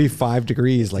doesn't have to be 5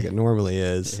 degrees like it normally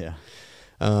is. Yeah.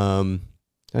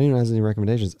 Anyone has any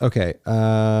recommendations? Okay.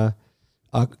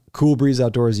 Cool Breeze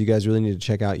Outdoors. You guys really need to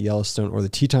check out Yellowstone or the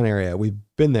Teton area. We've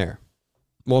been there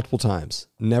multiple times.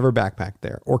 Never backpacked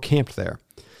there or camped there.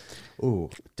 Ooh,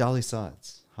 Dolly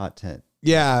Sots hot tent.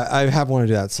 Yeah, I have wanted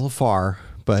to do that. It's a little far,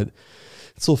 but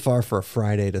it's a little far for a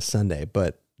Friday to Sunday,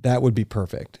 but that would be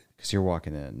perfect. Because you're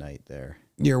walking in at night there.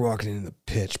 You're walking in the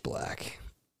pitch black.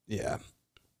 Yeah.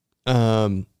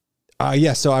 So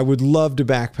I would love to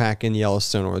backpack in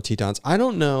Yellowstone or the Tetons. I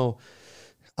don't know.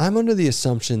 I'm under the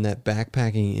assumption that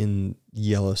backpacking in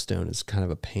Yellowstone is kind of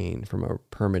a pain from a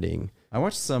permitting I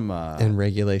watched some and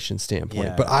regulation standpoint,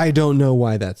 yeah. but I don't know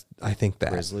why I think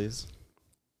that. Grizzlies.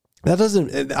 That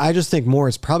doesn't, I just think more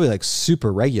it's probably like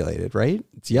super regulated, right?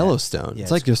 It's Yellowstone. Yeah,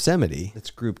 it's like Yosemite.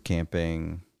 It's group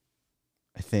camping,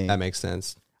 I think. That makes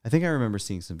sense. I think I remember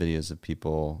seeing some videos of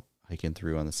people hiking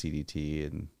through on the CDT,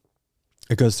 and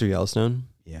It goes through Yellowstone.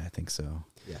 yeah, I think so.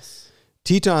 Yes.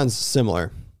 Teton's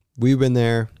similar. We've been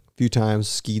there a few times,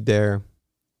 skied there,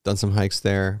 done some hikes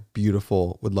there.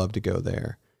 Beautiful. Would love to go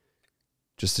there.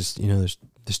 Just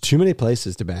there's too many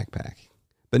places to backpack.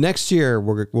 But next year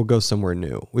we'll go somewhere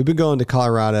new. We've been going to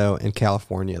Colorado and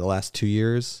California the last 2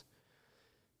 years.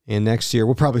 And next year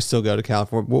we'll probably still go to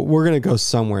California. We're going to go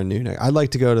somewhere new. I'd like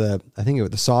to go to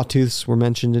the Sawtooths were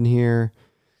mentioned in here.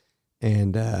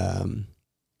 And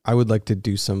I would like to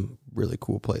do some really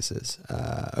cool places.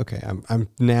 Okay, I'm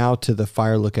now to the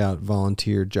Fire Lookout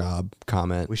volunteer job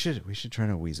comment. We should try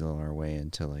to weasel our way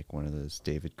into like one of those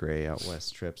David Gray out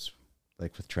west trips,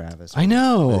 like with Travis. I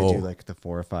know. Where they do like the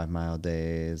 4 or 5 mile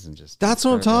days and just. That's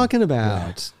what I'm talking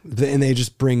about. And they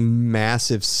just bring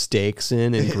massive stakes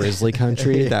in grizzly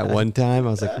country. That one time I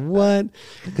was like, what?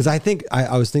 Because I think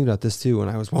I was thinking about this too when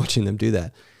I was watching them do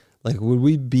that. Like, would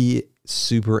we be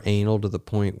super anal to the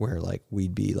point where like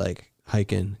we'd be like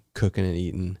hiking, cooking and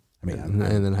eating, and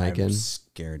then hiking? I'm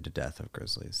scared to death of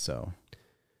grizzlies. So,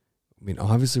 I mean,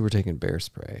 obviously we're taking bear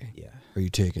spray. yeah. Are you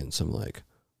taking some like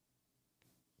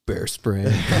bear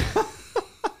spray?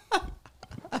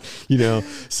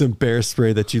 Some bear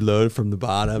spray that you load from the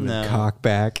bottom No. and cock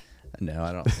back. No,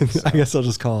 I don't think so. I guess I'll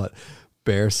just call it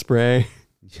bear spray.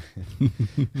 Are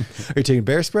you taking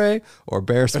bear spray or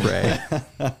bear spray?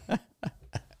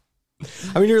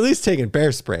 I mean, you're at least taking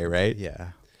bear spray, right?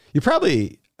 Yeah. You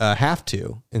probably have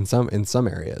to in some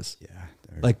areas, Yeah.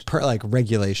 like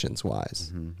regulations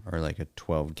wise. Or like a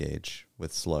 12 gauge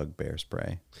with slug bear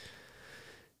spray.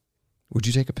 Would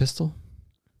you take a pistol?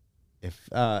 If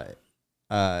And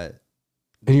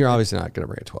you're obviously not going to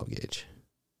bring a 12 gauge.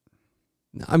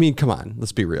 No, I mean, come on,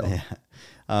 let's be real.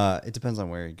 yeah. It depends on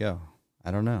where you go. I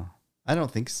don't know. I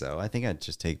don't think so. I think I'd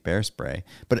just take bear spray.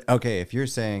 But okay, if you're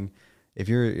saying if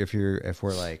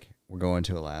we're like we're going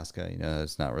to Alaska,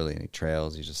 it's not really any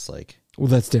trails, you just like Well,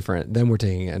 that's different. Then we're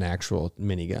taking an actual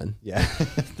minigun. yeah,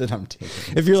 that I'm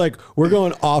taking. If you're like, we're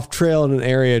going off trail in an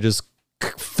area just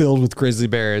filled with grizzly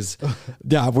bears,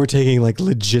 yeah, we're taking like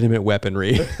legitimate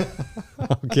weaponry.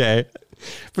 Okay.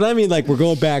 But I mean, like, we're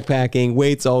going backpacking.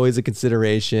 Weight's always a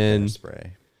consideration. Bear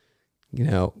spray.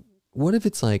 What if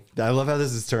it's like, I love how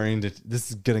this is turning to this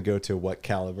is gonna go to what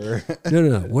caliber?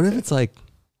 no. What if it's like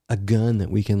a gun that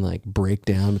we can like break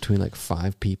down between like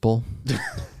 5 people,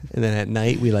 and then at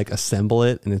night we like assemble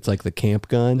it, and it's like the camp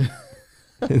gun.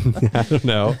 I don't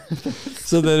know.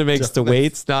 So then it makes the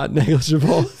weights not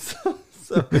negligible.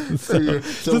 So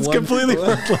it's completely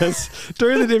worthless.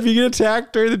 During the day, if you get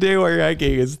attacked during the day while you're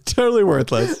hiking, it's totally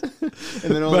worthless.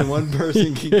 And then only one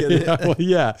person can get it. Well,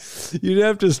 yeah. You'd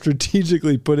have to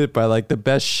strategically put it by like the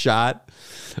best shot.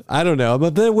 I don't know,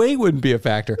 but the weight wouldn't be a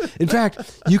factor. In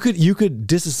fact, you could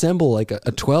disassemble like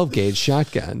a 12 gauge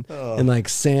shotgun, and like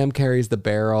Sam carries the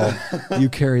barrel, you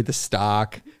carry the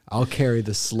stock, I'll carry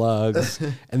the slugs,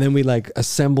 and then we like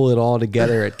assemble it all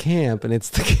together at camp, and it's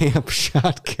the camp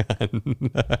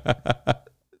shotgun.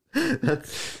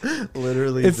 That's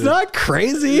literally. It's not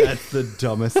crazy. That's the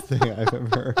dumbest thing I've ever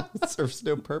heard. It serves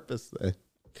no purpose then.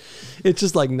 It's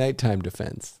just like nighttime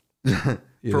defense.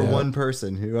 For one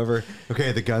person, whoever.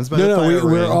 Okay, the gun's by No, the no, fire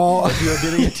we're ring. all- If you're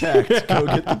getting attacked, go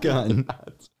get the gun.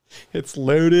 It's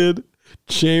loaded,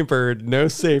 chambered, no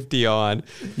safety on.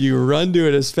 You run to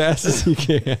it as fast as you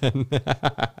can.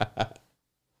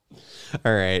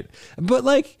 All right. But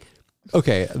like,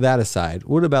 okay, that aside,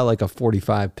 what about like a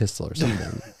 45 pistol or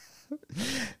something?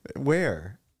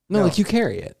 Where? No, like you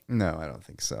carry it. No, I don't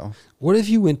think so. What if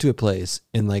you went to a place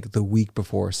and like the week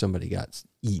before somebody got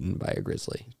eaten by a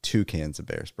grizzly? 2 cans of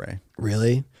bear spray.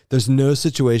 Really? There's no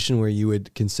situation where you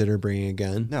would consider bringing a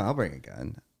gun? No, I'll bring a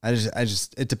gun. I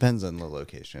just it depends on the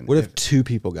location. What if 2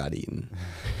 people got eaten?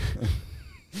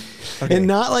 Okay. And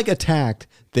not like attacked,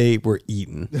 they were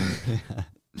eaten.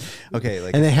 Okay,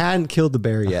 like And they hadn't killed the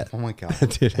bear yet. oh my god.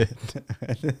 Did it?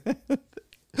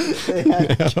 They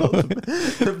had killed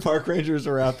the park rangers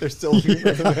are out there still looking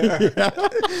for the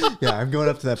bear. Yeah, I'm going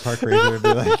up to that park ranger and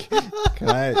be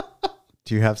like,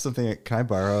 do you have something? Can I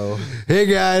borrow? Hey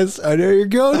guys, I know you're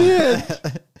going in.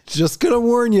 Just gonna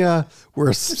warn you,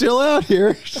 we're still out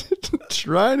here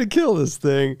trying to kill this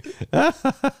thing.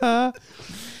 All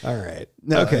right.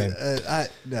 No, Okay.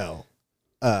 No.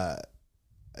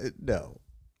 No.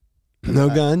 No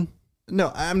gun?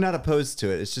 No, I'm not opposed to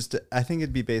it. It's just I think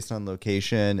it'd be based on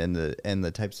location and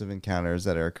the types of encounters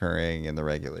that are occurring and the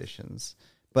regulations.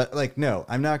 But like, no,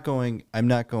 I'm not going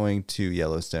to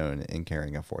Yellowstone and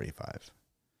carrying a 45.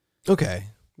 Okay.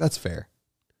 That's fair.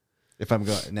 If I'm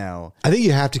going now, I think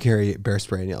you have to carry bear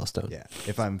spray in Yellowstone. yeah.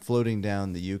 If I'm floating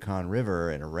down the Yukon River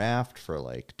in a raft for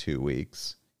like 2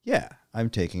 weeks, yeah, I'm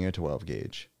taking a 12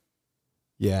 gauge.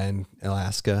 Yeah, in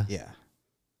Alaska. Yeah.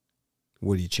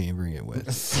 What are you chambering it with?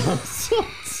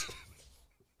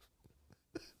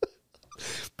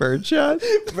 Birdshot?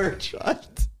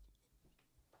 Birdshot.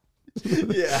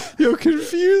 Yeah. You'll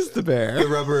confuse the The bear.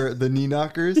 rubber, the knee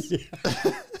knockers.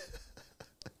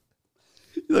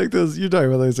 Like those, you're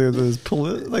talking about those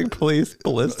police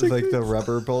ballistic Like the things?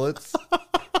 rubber bullets.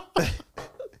 I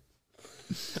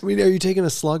mean, are you taking a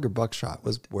slug or buckshot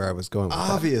was where I was going with that.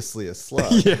 Obviously a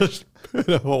slug. Yeah, just put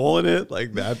a hole in it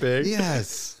like that big.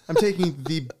 Yes. I'm taking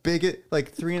the biggest,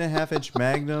 like 3.5-inch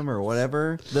Magnum or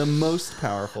whatever, the most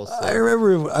powerful slug. I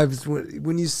remember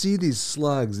when you see these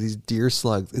slugs, these deer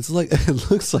slugs, it's like, it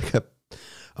looks like a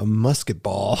musket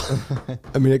ball.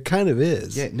 I mean, it kind of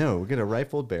is. Yeah, no, we get a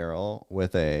rifled barrel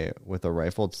with a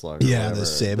rifled slug. Or Yeah, whatever. the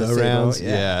Sabo rounds.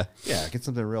 Yeah. Yeah, get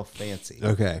something real fancy.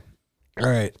 Okay. All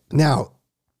right. Now,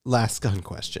 last gun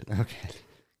question. Okay.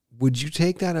 Would you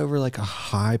take that over like a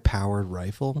high-powered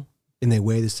rifle? And they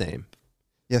weigh the same?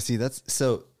 Yeah, see, that's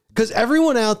so. Because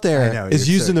everyone out I there know, is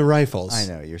you're using so- the rifles. I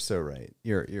know, you're so right.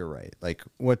 You're right. Like,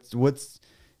 what's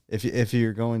if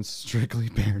you're going strictly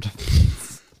bear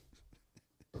defense?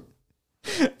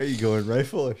 Are you going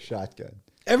rifle or shotgun?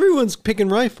 Everyone's picking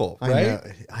rifle, I right? know.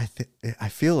 I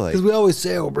feel like Because we always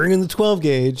say, "Oh, bring in the 12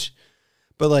 gauge,"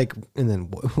 but like, and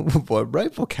then what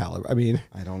rifle caliber? I mean,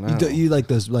 I don't you, know. you like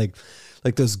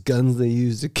those guns they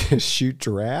use to shoot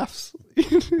giraffes,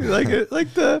 like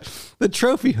the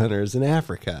trophy hunters in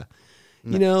Africa.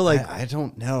 You know, like I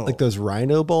don't know. like those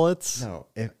rhino bullets. No,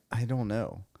 I don't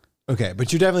know. Okay,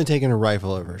 but you're definitely taking a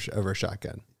rifle over a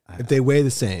shotgun if they weigh the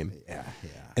same Yeah.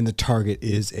 and the target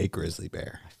is a grizzly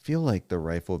bear. I feel like the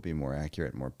rifle would be more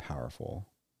accurate, more powerful.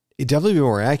 It'd definitely be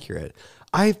more accurate.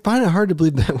 I find it hard to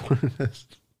believe that one of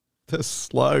the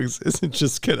slugs isn't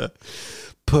just gonna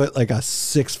put like a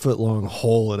 6-foot long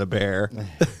hole in a bear.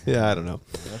 Yeah, I don't know.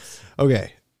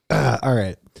 Okay. All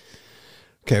right.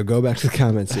 Okay, we'll go back to the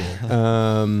comments here.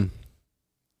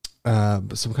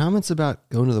 But some comments about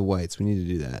going to the whites. We need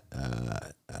to do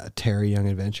that. Terry Young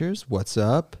Adventures, what's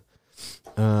up?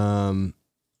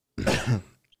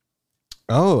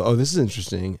 Oh, this is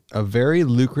interesting. A very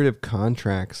lucrative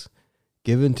contracts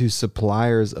given to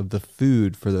suppliers of the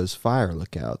food for those fire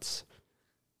lookouts.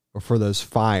 or for those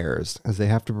fires, as they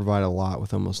have to provide a lot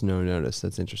with almost no notice.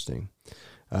 That's interesting.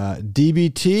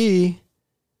 DBT,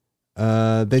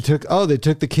 they took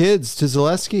the kids to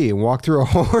Zaleski and walked through a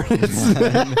hornet's.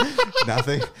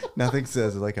 Nothing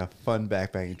says like a fun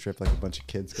backpacking trip like a bunch of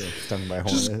kids getting stung by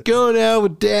hornets. Just going out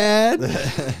with dad.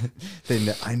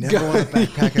 I never want to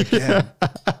backpack again.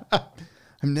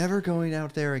 I'm never going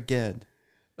out there again.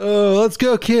 Oh, let's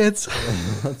go, kids.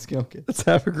 Let's go, kids. Let's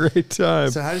have a great time.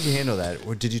 So how did you handle that?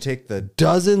 Or did you take the...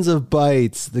 Dozens of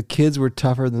bites. The kids were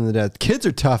tougher than the dads. Kids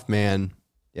are tough, man.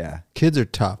 Yeah. Kids are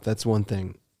tough. That's one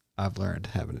thing I've learned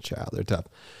having a child. They're tough.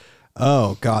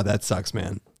 Oh, God, that sucks,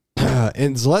 man.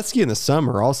 And Zaleski in the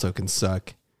summer also can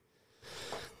suck.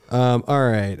 All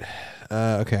right.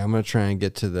 Okay, I'm going to try and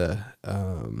get to the...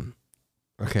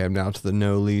 okay, I'm now to the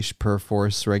no leash per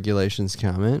force regulations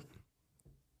comment.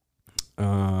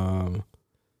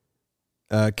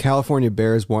 California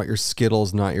bears want your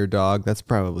Skittles, not your dog. That's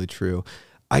probably true.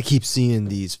 I keep seeing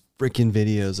these freaking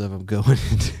videos of them going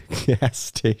into gas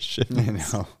stations. I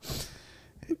know.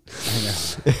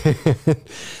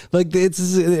 Like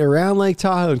it's around Lake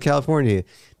Tahoe in California.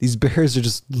 These bears are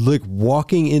just like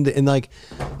walking into, and like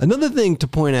another thing to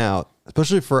point out,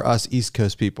 especially for us East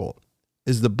Coast people,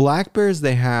 is the black bears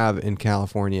they have in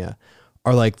California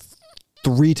are like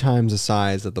 3 times the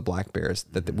size of the black bears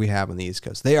that we have on the East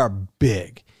Coast. They are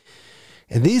big.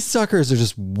 And these suckers are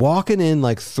just walking in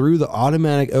like through the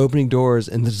automatic opening doors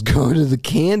and just going to the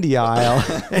candy aisle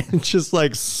and just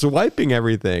like swiping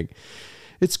everything.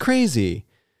 It's crazy.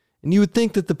 And you would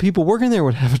think that the people working there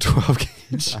would have a 12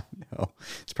 gauge. I know.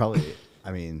 It's probably,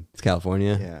 I mean... It's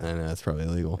California. Yeah. I know, it's probably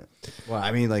illegal. Well,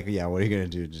 I mean, like, yeah, what are you going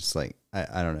to do? Just like,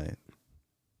 I don't know.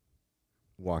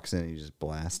 Walks in and you just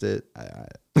blast it.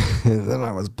 Then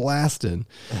I was blasting.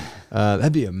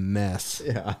 That'd be a mess.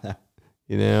 Yeah.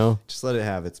 You know? Just let it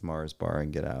have its Mars bar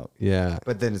and get out. Yeah.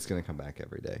 But then it's going to come back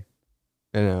every day.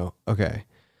 I know. Okay.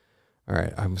 All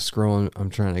right. I'm scrolling. I'm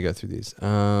trying to go through these.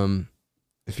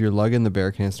 If you're lugging the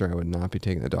bear canister, I would not be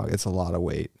taking the dog. It's a lot of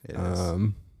weight. It is.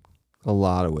 A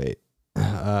lot of weight.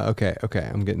 Okay.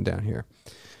 I'm getting down here.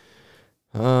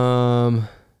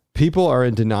 People are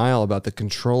in denial about the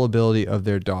controllability of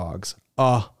their dogs.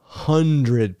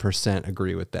 100%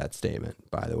 agree with that statement,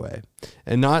 by the way.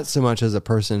 And not so much as a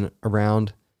person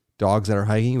around dogs that are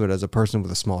hiking, but as a person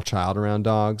with a small child around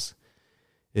dogs.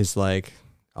 It's like,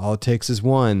 all it takes is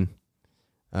one.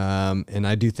 And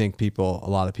I do think a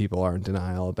lot of people are in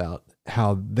denial about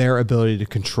how their ability to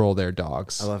control their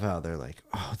dogs. I love how they're like,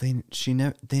 oh, they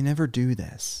never do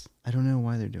this. I don't know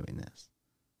why they're doing this.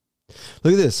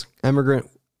 Look at this.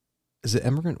 Is it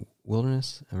Emigrant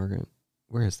Wilderness?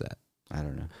 Where is that? I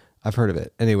don't know. I've heard of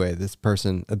it. Anyway, this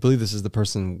person, I believe this is the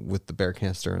person with the bear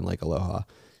canister in Lake Aloha.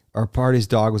 Our party's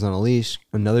dog was on a leash.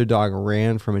 Another dog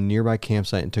ran from a nearby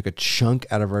campsite and took a chunk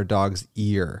out of our dog's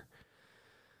ear.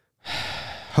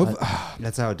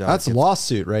 That's how a dog That's a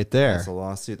lawsuit right there. That's a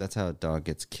lawsuit. That's how a dog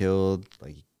gets killed.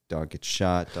 Like, dog gets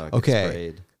shot. Dog gets Okay.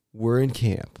 sprayed. We're in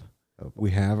camp.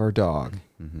 We have our dog.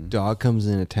 Mm-hmm. Dog comes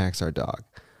in, attacks our dog.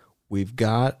 We've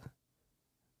got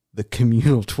the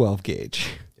communal 12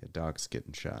 gauge. Yeah, dog's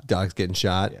getting shot. Dog's getting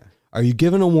shot. Yeah. Are you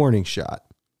giving a warning shot?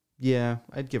 Yeah,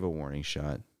 I'd give a warning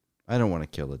shot. I don't want to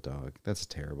kill a dog. That's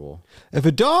terrible. If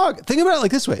a dog, think about it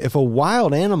like this way. If a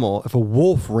wild animal, if a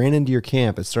wolf ran into your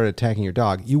camp and started attacking your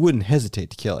dog, you wouldn't hesitate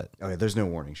to kill it. Okay, there's no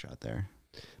warning shot there.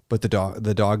 But the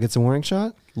dog gets a warning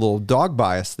shot? Little dog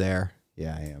bias there.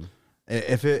 Yeah, I am.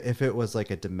 If it was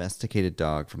like a domesticated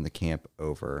dog from the camp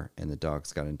over and the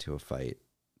dogs got into a fight,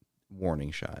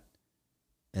 warning shot.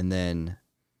 And then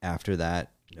after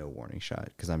that, no warning shot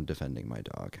because I'm defending my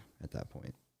dog at that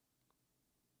point.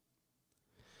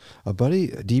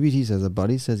 DBT says, a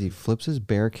buddy says he flips his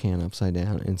bear can upside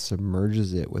down and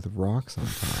submerges it with rocks on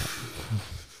top.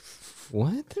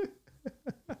 What?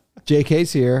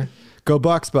 JK's here. Go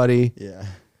Bucks, buddy. Yeah.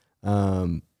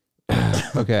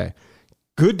 Okay.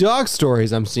 Good dog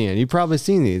stories I'm seeing. You've probably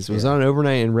seen these. It was on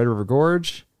overnight in Red River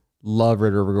Gorge. Love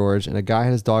Red River Gorge. And a guy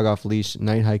had his dog off leash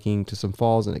night hiking to some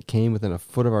falls, and it came within a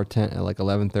foot of our tent at like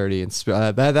 11:30. And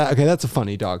okay, that's a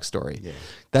funny dog story. Yeah.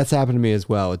 That's happened to me as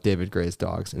well with David Gray's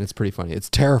dogs, and it's pretty funny.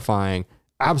 It's terrifying,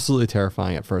 absolutely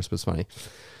terrifying at first, but it's funny.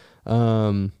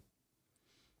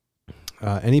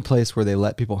 Any place where they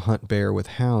let people hunt bear with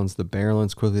hounds, the bear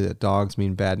learns quickly that dogs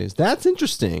mean bad news. That's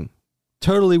interesting.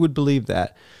 Totally would believe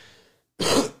that.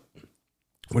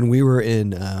 When we were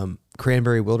in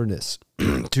Cranberry Wilderness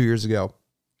 2 years ago,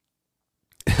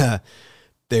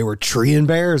 they were treeing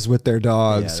bears with their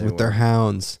dogs, their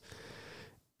hounds,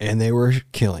 and they were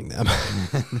killing them.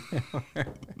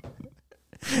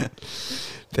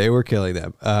 They were killing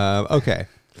them. Okay.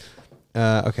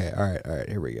 Okay. All right.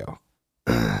 Here we go.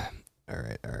 All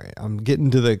right. I'm getting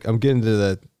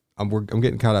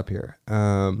caught up here.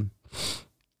 All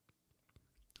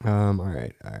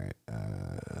right.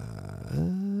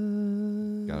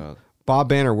 Bob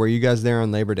Banner, were you guys there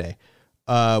on Labor Day?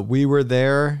 We were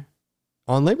there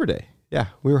on Labor Day. Yeah,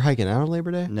 we were hiking out on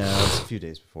Labor Day. No, it was a few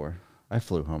days before. I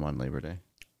flew home on Labor Day.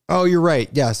 Oh, you're right.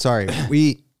 Yeah, sorry.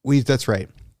 we that's right.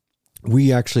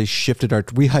 We actually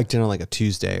we hiked in on like a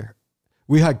Tuesday.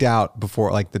 We hiked out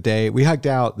before the day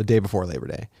before Labor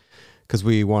Day because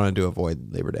we wanted to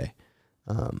avoid Labor Day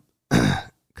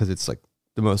because it's like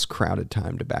the most crowded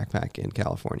time to backpack in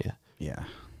California. Yeah.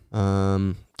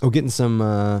 Getting some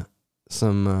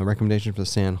recommendation for the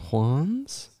San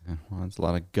Juans. Well, it's a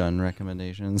lot of gun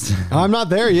recommendations. I'm not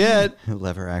there yet.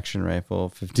 Lever action rifle,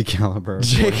 50 caliber.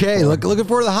 JK, looking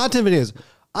forward to the hot tent videos.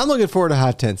 I'm looking forward to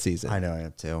hot tent season. I know I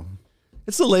am too.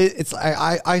 It's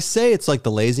I say it's like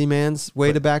the lazy man's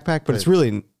way to backpack, but it's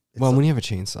really when you have a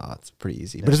chainsaw, it's pretty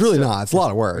easy. But it's really not. It's a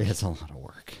lot of work. It's a lot of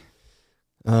work.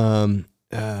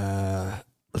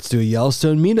 Let's do a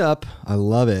Yellowstone meetup. I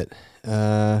love it.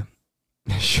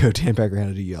 Show Dan Becker how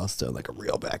to do Yellowstone like a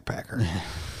real backpacker.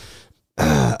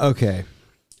 Okay.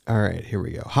 All right, here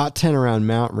we go. Hot tent around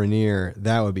Mount Rainier.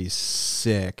 That would be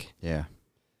sick. Yeah.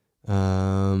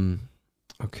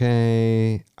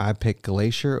 Okay. I picked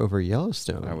Glacier over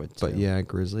Yellowstone. I would too. But yeah,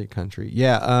 Grizzly Country.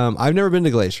 Yeah, I've never been to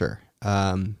Glacier.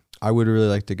 I would really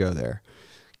like to go there.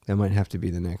 That might have to be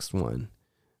the next one.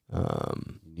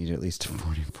 You need at least a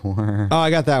 44. Oh, I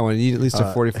got that one. You need at least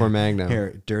a 44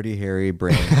 Magnum. Dirty Harry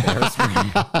brand bear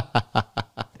spray.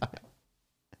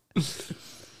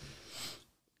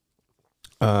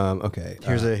 Okay.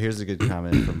 Here's a good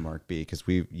comment from Mark B, because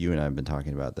you and I have been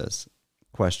talking about this.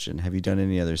 Question: have you done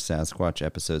any other Sasquatch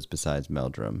episodes besides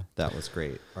Meldrum? That was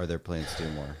great. Are there plans to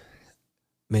do more?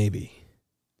 Maybe.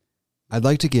 I would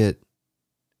like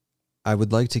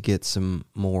to get some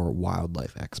more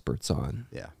wildlife experts on.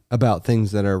 Yeah. About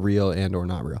things that are real and or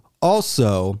not real.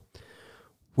 Also,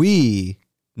 we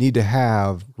need to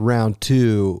have round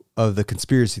 2 of the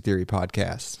conspiracy theory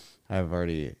podcast. I've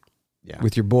already,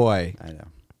 with your boy. I know.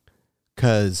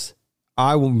 Because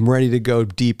I'm ready to go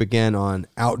deep again on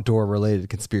outdoor related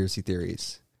conspiracy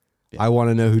theories. Yeah. I want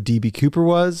to know who DB Cooper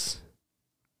was.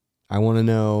 I want to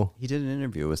know. He did an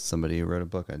interview with somebody who wrote a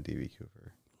book on DB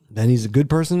Cooper. Then he's a good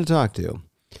person to talk to.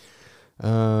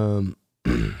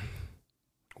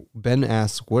 Ben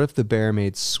asks, what if the bear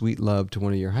made sweet love to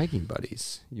one of your hiking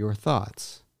buddies? Your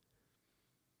thoughts?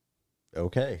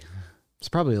 Okay. It's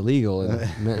probably illegal in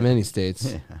many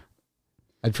states. Yeah.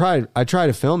 I try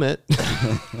to film it.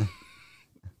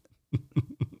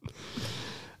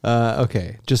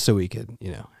 Okay, just so we could,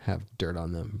 have dirt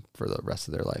on them for the rest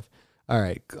of their life. All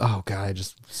right. Oh God, I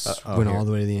just went all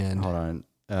the way to the end. Hold on.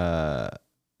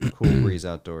 Cool Breeze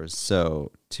Outdoors.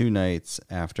 So 2 nights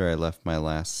after I left my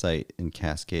last site in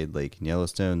Cascade Lake in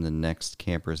Yellowstone, the next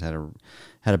campers had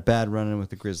a bad run-in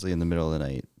with the grizzly in the middle of the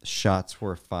night. Shots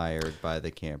were fired by the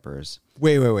campers.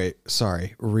 Wait.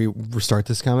 Sorry. Restart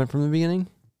this comment from the beginning.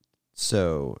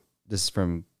 So this is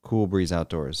from Cool Breeze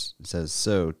Outdoors. It says,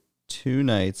 so 2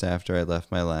 nights after I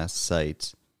left my last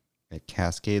site at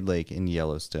Cascade Lake in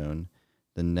Yellowstone,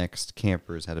 the next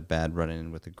campers had a bad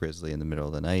run-in with a grizzly in the middle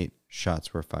of the night.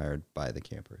 Shots were fired by the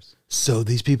campers. So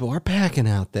these people are packing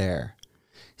out there.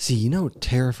 See, what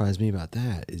terrifies me about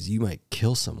that is you might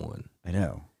kill someone. I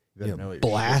know.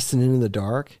 Blasting into the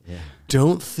dark. Yeah.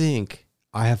 Don't think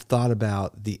I have thought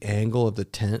about the angle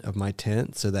of my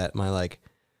tent so that my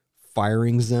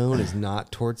firing zone is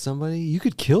not towards somebody. You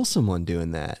could kill someone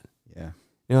doing that. Yeah.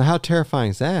 How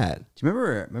terrifying is that? Do you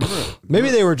remember? Maybe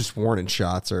they were just warning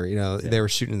shots, or they were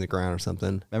shooting in the ground or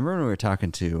something. Remember when we were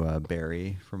talking to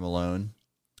Barry from Alone?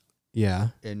 Yeah.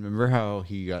 And remember how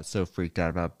he got so freaked out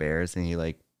about bears, and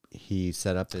he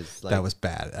set up his that was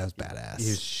bad. That was badass. He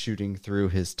was shooting through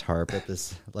his tarp at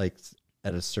this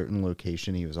at a certain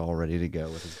location. He was all ready to go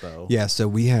with his bow. Yeah. So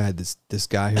we had this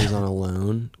guy who was on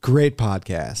Alone. Great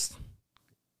podcast.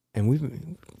 And we've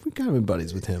kind of been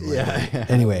buddies with him. Yeah.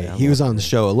 Anyway, he was on the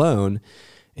show Alone.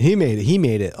 And he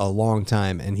made it a long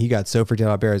time, and he got so freaked out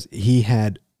about bears. He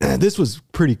had this was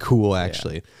pretty cool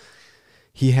actually. Yeah.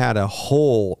 He had a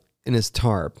hole in his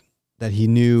tarp that he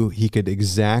knew he could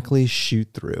exactly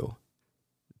shoot through.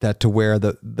 That to where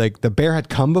the bear had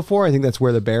come before. I think that's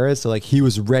where the bear is. So he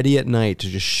was ready at night to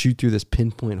just shoot through this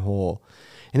pinpoint hole,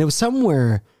 and it was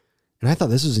somewhere. And I thought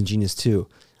this was ingenious too.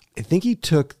 I think he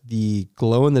took the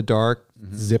glow in the dark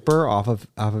zipper off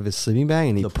of his sleeping bag,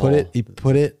 and he put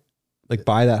it like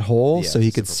by that hole, Yeah, so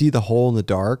he could super- see the hole in the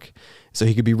dark, so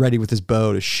he could be ready with his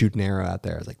bow to shoot an arrow out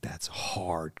there. I was like, that's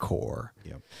hardcore.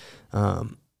 Yep.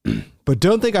 But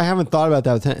don't think I haven't thought about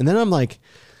that with tent. And then I'm like,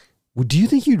 well, do you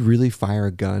think you'd really fire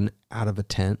a gun out of a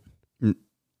tent?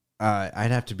 I'd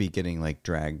have to be getting like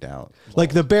dragged out.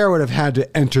 Like the bear would have had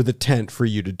to enter the tent for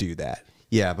you to do that.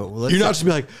 Yeah, but let's You're not just be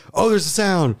like, oh, there's a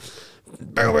sound.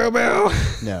 Bow, bow, bow.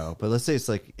 no. But let's say it's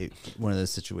like one of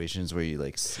those situations where you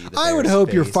like see. The I would bear's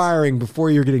hope you're face firing before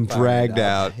you're getting firing dragged it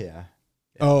out. Yeah.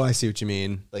 Oh, I see what you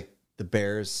mean. Like the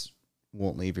bears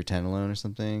won't leave your tent alone or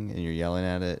something, and you're yelling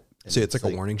at it. And So it's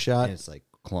like a warning shot. And it's like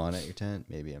clawing at your tent.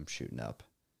 Maybe I'm shooting up.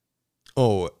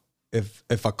 Oh, if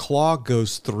a claw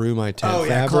goes through my tent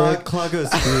fabric, claw goes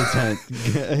through the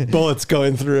tent. bullets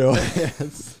going through.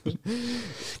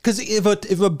 Because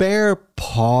if a bear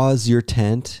paws your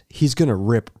tent, he's gonna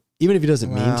rip, even if he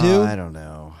doesn't mean to. I don't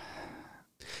know.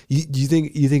 You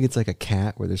think it's like a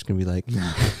cat where there's gonna be like,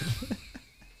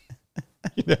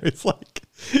 it's like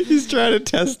he's trying to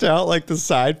test out like the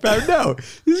side fabric. No,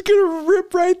 he's gonna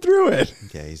rip right through it.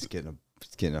 Yeah, he's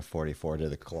getting a 44 to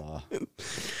the claw.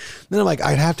 Then I'm like,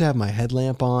 I'd have to have my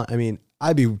headlamp on. I mean,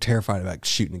 I'd be terrified about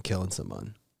shooting and killing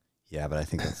someone. Yeah, but I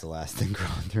think that's the last thing going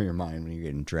through your mind when you're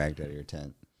getting dragged out of your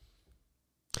tent.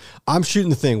 I'm shooting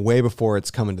the thing way before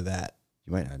it's coming to that.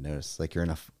 You might not notice, like you're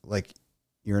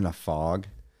in a fog.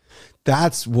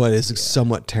 That's what is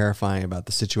somewhat terrifying about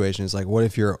the situation. Is like, what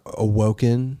if you're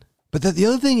awoken? But the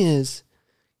other thing is,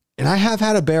 and I have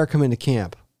had a bear come into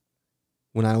camp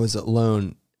when I was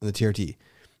alone in the TRT.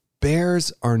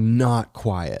 Bears are not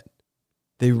quiet.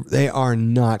 They are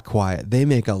not quiet. They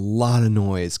make a lot of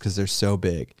noise because they're so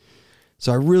big.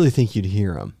 So I really think you'd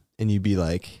hear them and you'd be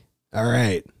like, all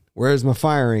right, where's my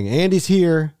firing? Andy's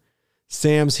here.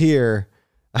 Sam's here.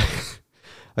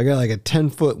 I got like a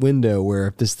 10-foot window where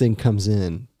if this thing comes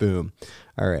in, boom.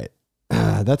 All right.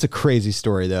 That's a crazy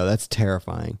story, though. That's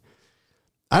terrifying.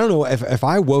 I don't know. If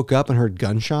I woke up and heard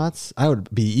gunshots, I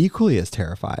would be equally as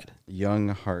terrified. Young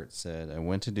Hart said, I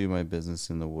went to do my business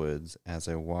in the woods. As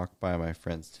I walked by my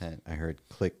friend's tent, I heard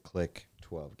click, click,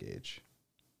 12 gauge.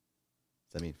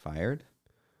 Does that mean fired?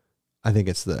 I think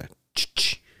it's the...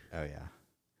 ch-ch. Oh, yeah.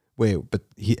 Wait, but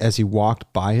as he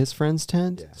walked by his friend's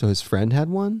tent, Yeah. so his friend had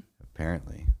one?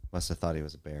 Apparently. Must have thought he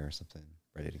was a bear or something,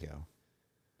 ready to go.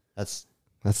 That's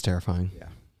terrifying. yeah.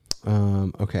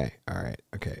 Okay. All right.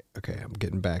 Okay. I'm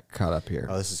getting back caught up here.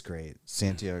 Oh, this is great.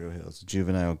 Santiago Hills.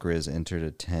 Juvenile Grizz entered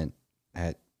a tent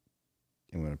at,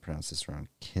 I'm going to pronounce this wrong,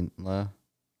 Kintla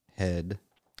Head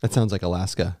That sounds like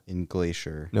Alaska. in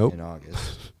Glacier Nope. in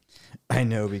August. I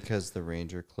know because the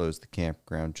ranger closed the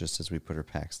campground just as we put our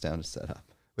packs down to set up.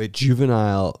 Wait,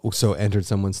 juvenile so entered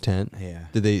someone's tent? Yeah.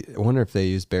 Did they? I wonder if they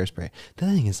used bear spray. The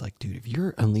thing is, like, dude, if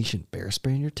you're unleashing bear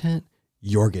spray in your tent,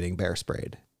 you're getting bear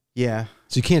sprayed. Yeah.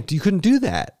 So you couldn't do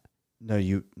that. No,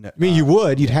 I mean, you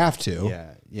would. You'd have to.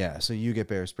 Yeah, yeah. So you get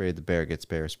bear sprayed, the bear gets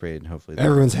bear sprayed, and hopefully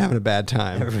Everyone's having a bad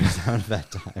time. everybody's having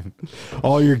that time.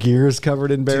 All your gear is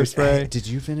covered in bear Dude, spray. hey, did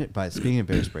you finish? Speaking of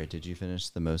bear spray, did you finish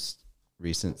the most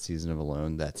recent season of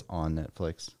Alone that's on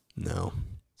Netflix? No.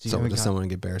 So you So haven't does got- someone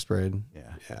get bear sprayed?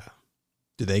 Yeah. Yeah.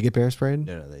 Do they get bear sprayed?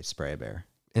 No, they spray a bear.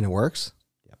 And it works?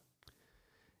 Yep.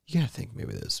 You gotta think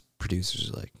maybe those producers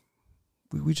are like,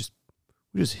 we just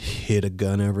hit a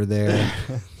gun over there.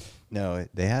 No,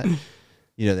 they had,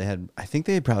 I think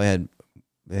they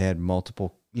had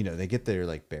multiple, they get their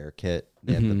like bear kit.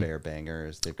 They have the bear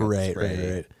bangers. They've got the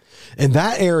spray. Right. And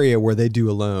that area where they do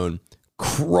Alone,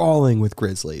 crawling with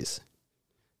grizzlies.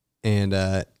 And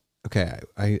okay,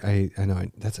 I know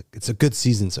it's a good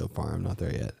season so far. I'm not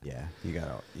there yet. Yeah, you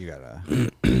gotta.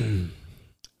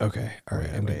 Okay, all right,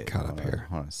 I'm getting caught up here.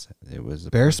 Hold on a sec. It was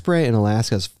Bear spray in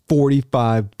Alaska is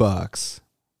 $45.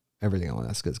 Everything in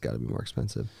Alaska's got to be more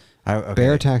expensive. okay.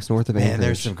 Bear attacks north of Man, Anchorage.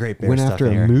 there's some great bear Went stuff after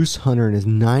in a here. moose hunter and his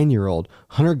 9-year-old.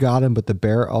 Hunter got him, but the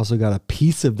bear also got a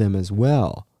piece of them as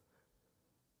well.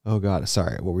 Oh God,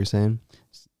 sorry. What were you saying?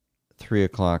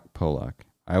 3:00 Pollock.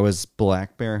 I was a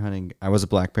black bear hunting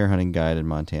guide in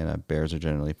Montana. Bears are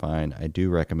generally fine. I do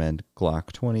recommend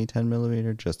Glock 20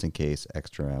 10mm just in case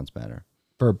extra rounds matter.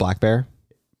 For a black bear?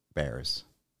 Bears.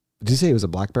 Did you say he was a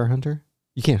black bear hunter?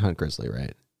 You can't hunt grizzly,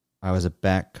 right? I was a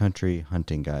backcountry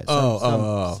hunting guide.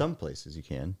 Some places you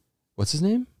can. What's his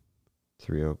name?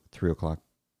 3:00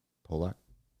 Pollock.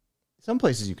 Some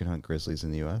places you can hunt grizzlies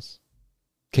in the U.S.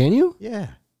 Can you? Yeah.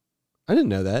 I didn't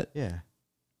know that. Yeah.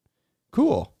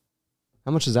 Cool.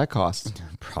 How much does that cost?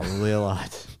 Probably a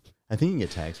lot. I think you can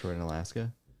get tags for it in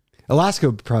Alaska. Alaska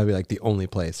would probably be like the only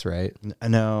place, right?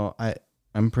 No,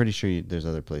 I'm pretty sure there's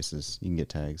other places you can get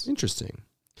tags. Interesting.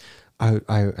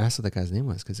 I asked what that guy's name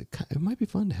was because it might be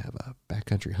fun to have a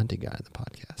backcountry hunting guy on the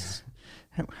podcast.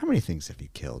 How many things have you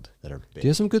killed that are big? Do you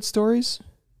have some good stories?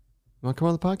 You want to come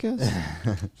on the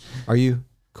podcast? Are you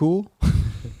cool?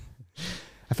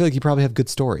 I feel like you probably have good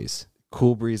stories.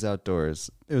 Cool Breeze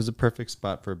Outdoors. It was a perfect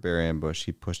spot for a bear ambush.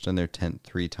 He pushed on their tent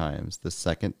 3 times. The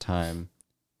second time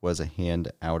was a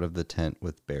hand out of the tent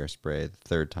with bear spray. The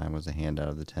third time was a hand out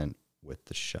of the tent with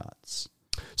the shots.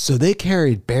 So they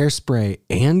carried bear spray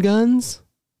and guns?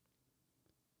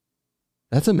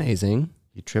 That's amazing.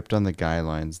 He tripped on the guy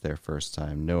lines their first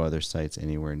time. No other sites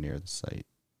anywhere near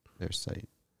their site.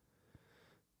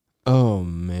 Oh,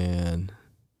 man.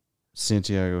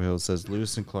 Santiago Hill says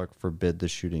Lewis and Clark forbid the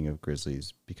shooting of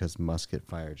grizzlies because musket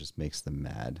fire just makes them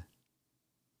mad.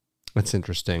 That's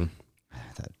interesting.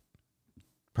 That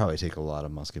probably take a lot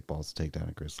of musket balls to take down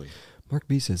a grizzly. Mark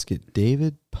B says, get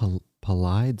David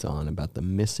Polides on about the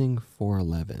missing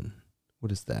 411.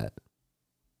 What is that?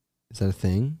 Is that a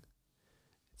thing?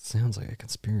 It sounds like a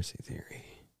conspiracy theory.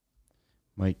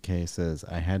 Mike K says,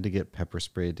 I had to get pepper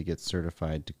sprayed to get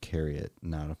certified to carry it.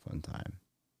 Not a fun time.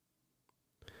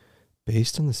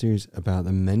 Based on the series about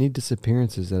the many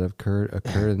disappearances that have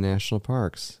occurred in national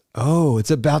parks. Oh, it's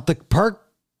about the park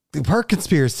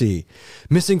conspiracy.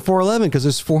 Missing 411 because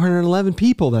there's 411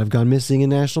 people that have gone missing in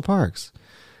national parks.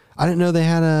 I didn't know they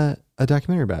had a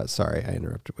documentary about it. Sorry, I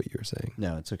interrupted what you were saying.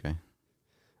 No, it's okay.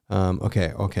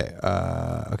 Okay. All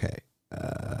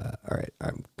right.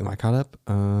 Am I caught up?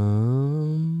 I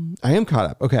am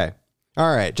caught up. Okay.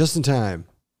 All right. Just in time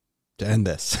to end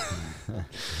this.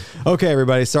 Okay,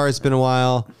 everybody. Sorry it's been a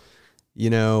while. You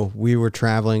know, we were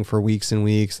traveling for weeks and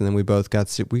weeks, and then we both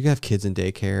we have kids in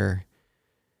daycare.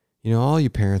 You know, all you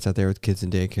parents out there with kids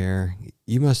in daycare,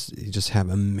 you must just have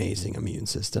amazing immune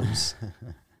systems.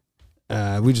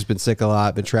 We've just been sick a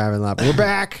lot, been traveling a lot, but we're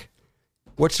back.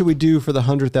 What should we do for the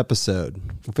 100th episode?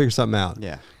 We'll figure something out.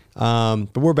 Yeah.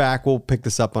 But we're back. We'll pick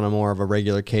this up on a more of a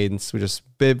regular cadence. We're just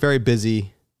very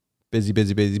busy.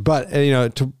 But, you know,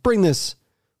 to bring this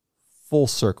full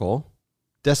circle,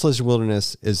 Desolation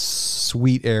Wilderness is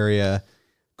sweet area.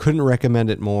 Couldn't recommend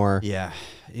it more. Yeah.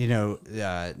 You know,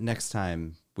 next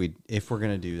time if we're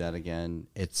going to do that again,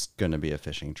 it's going to be a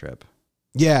fishing trip.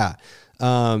 Yeah.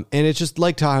 And it's just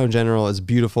Lake Tahoe in general is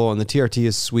beautiful, and the TRT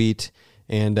is sweet.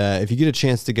 And if you get a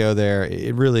chance to go there,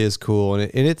 it really is cool. And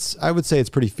it's, I would say it's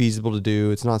pretty feasible to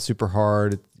do. It's not super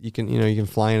hard. You can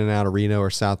fly in and out of Reno or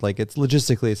South Lake. It's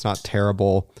logistically, it's not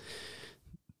terrible.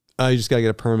 You just got to get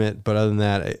a permit. But other than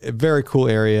that, a very cool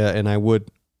area. And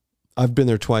I've been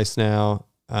there twice now.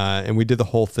 And we did the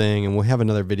whole thing, and we'll have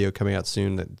another video coming out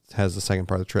soon that has the second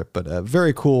part of the trip, but a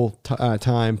very cool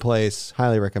time, place.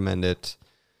 Highly recommend it.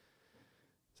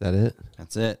 Is that it?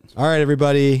 That's it. All right,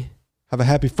 everybody. Have a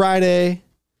happy Friday.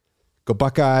 Go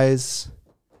Buckeyes.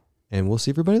 And we'll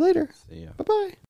see everybody later. See ya. Bye-bye.